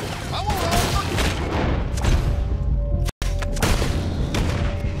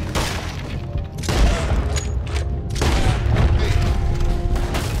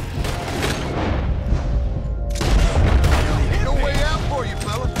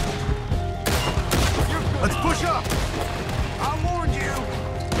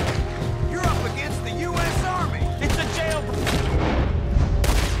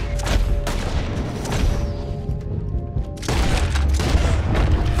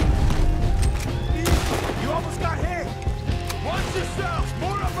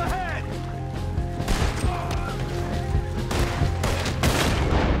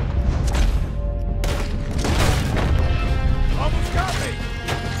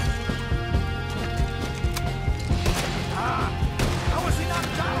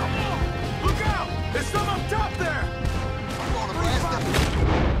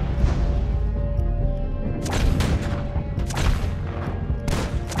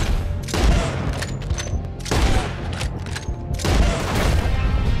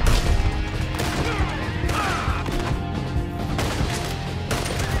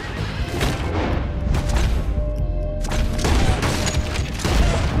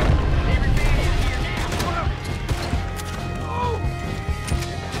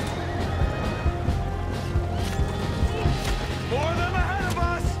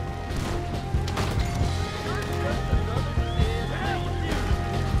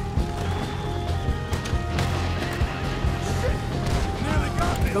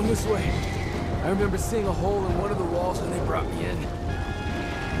 Come this way. I remember seeing a hole in one of the walls when they brought me in.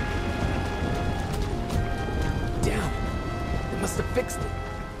 Damn. They must have fixed it.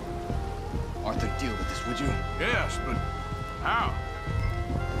 Arthur, deal with this, would you? Yes, but how?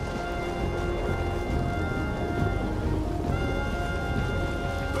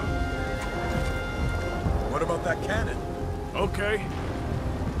 What about that cannon? Okay.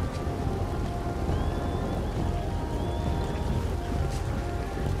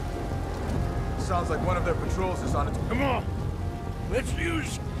 Sounds like one of their patrols is on its... Come on! Let's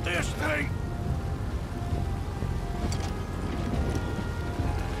use this thing!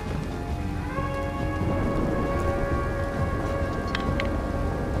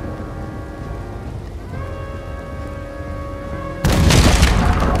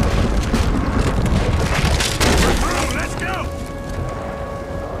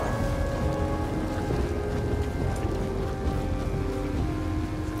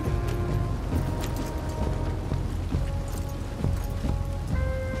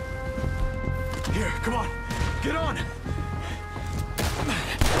 Come on, get on!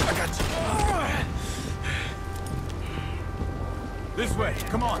 I got you. This way,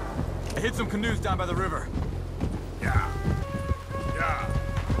 come on. I hit some canoes down by the river. Yeah. Yeah.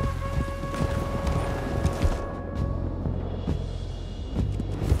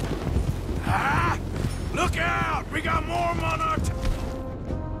 Ah! Look out! We got more monarchs!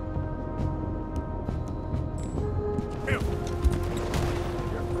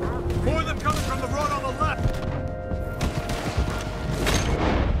 More of them coming from the road on the left!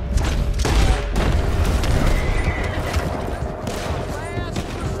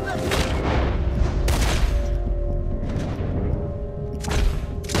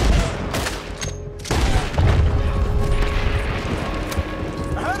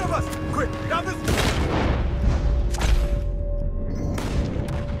 Ahead of us! Quick, down this...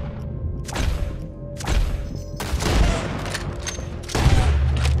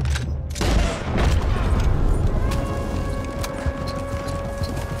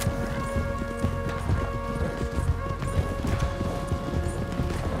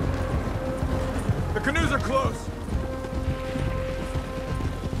 The canoes are close!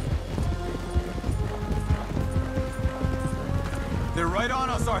 They're right on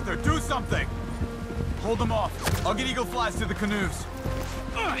us, Arthur. Do something! Hold them off. I'll get eagle flies to the canoes.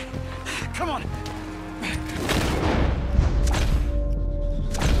 Come on.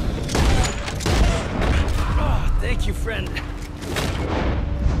 Oh, thank you, friend.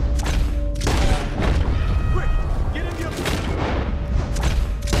 Quick! Get in the other...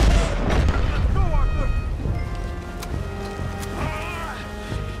 Let's go, Arthur!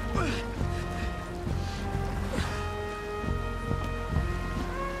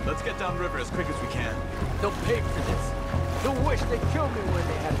 Let's get downriver as quick as we can. They'll pay for this. They'll wish they killed me when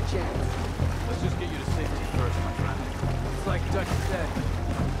they had a chance. Let's just get you to safety first, my friend. It's like Dutch said.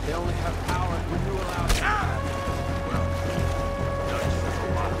 They only have power when you allow them. Well, Dutch says a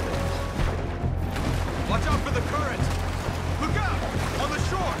lot of things. Watch out for the current! Look out! On the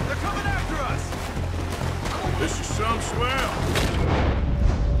shore! They're coming after us! This is some swell.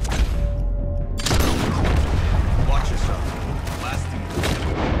 Watch yourself. Last thing.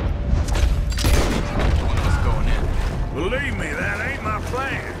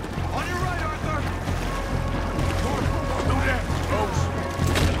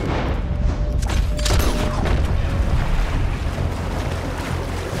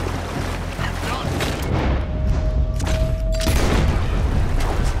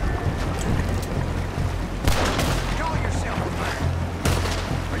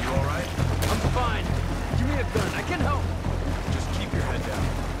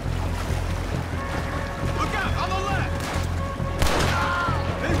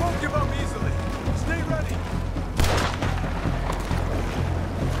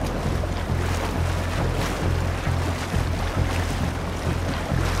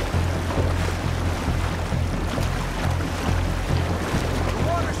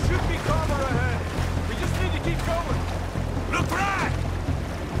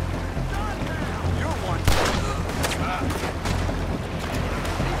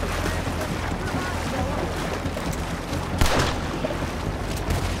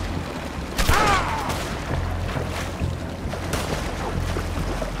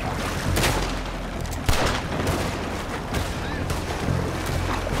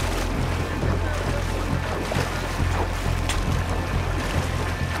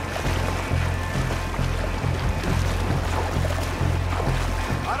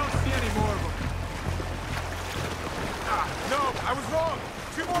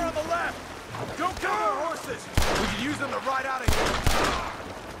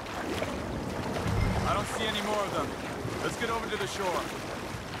 see any more of them. Let's get over to the shore.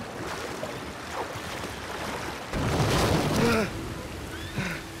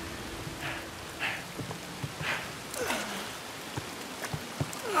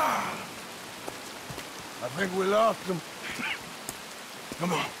 I think we lost them.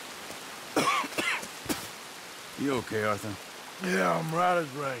 Come on. You okay, Arthur? Yeah, I'm right as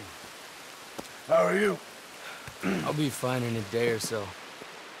rain. How are you? I'll be fine in a day or so.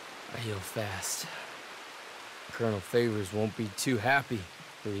 I heal fast. Colonel Favors won't be too happy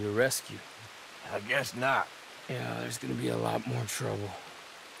with your rescue. I guess not. Yeah, there's gonna be a lot more trouble.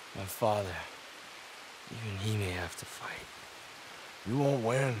 My father, even he may have to fight. You won't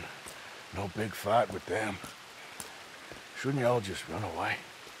win. No big fight with them. Shouldn't y'all just run away?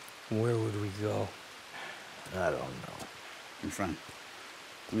 Where would we go? I don't know. My friend,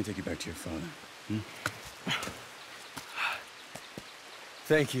 let me take you back to your father.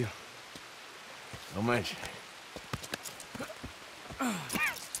 Thank you. Don't mention it.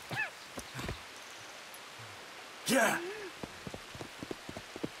 Yeah!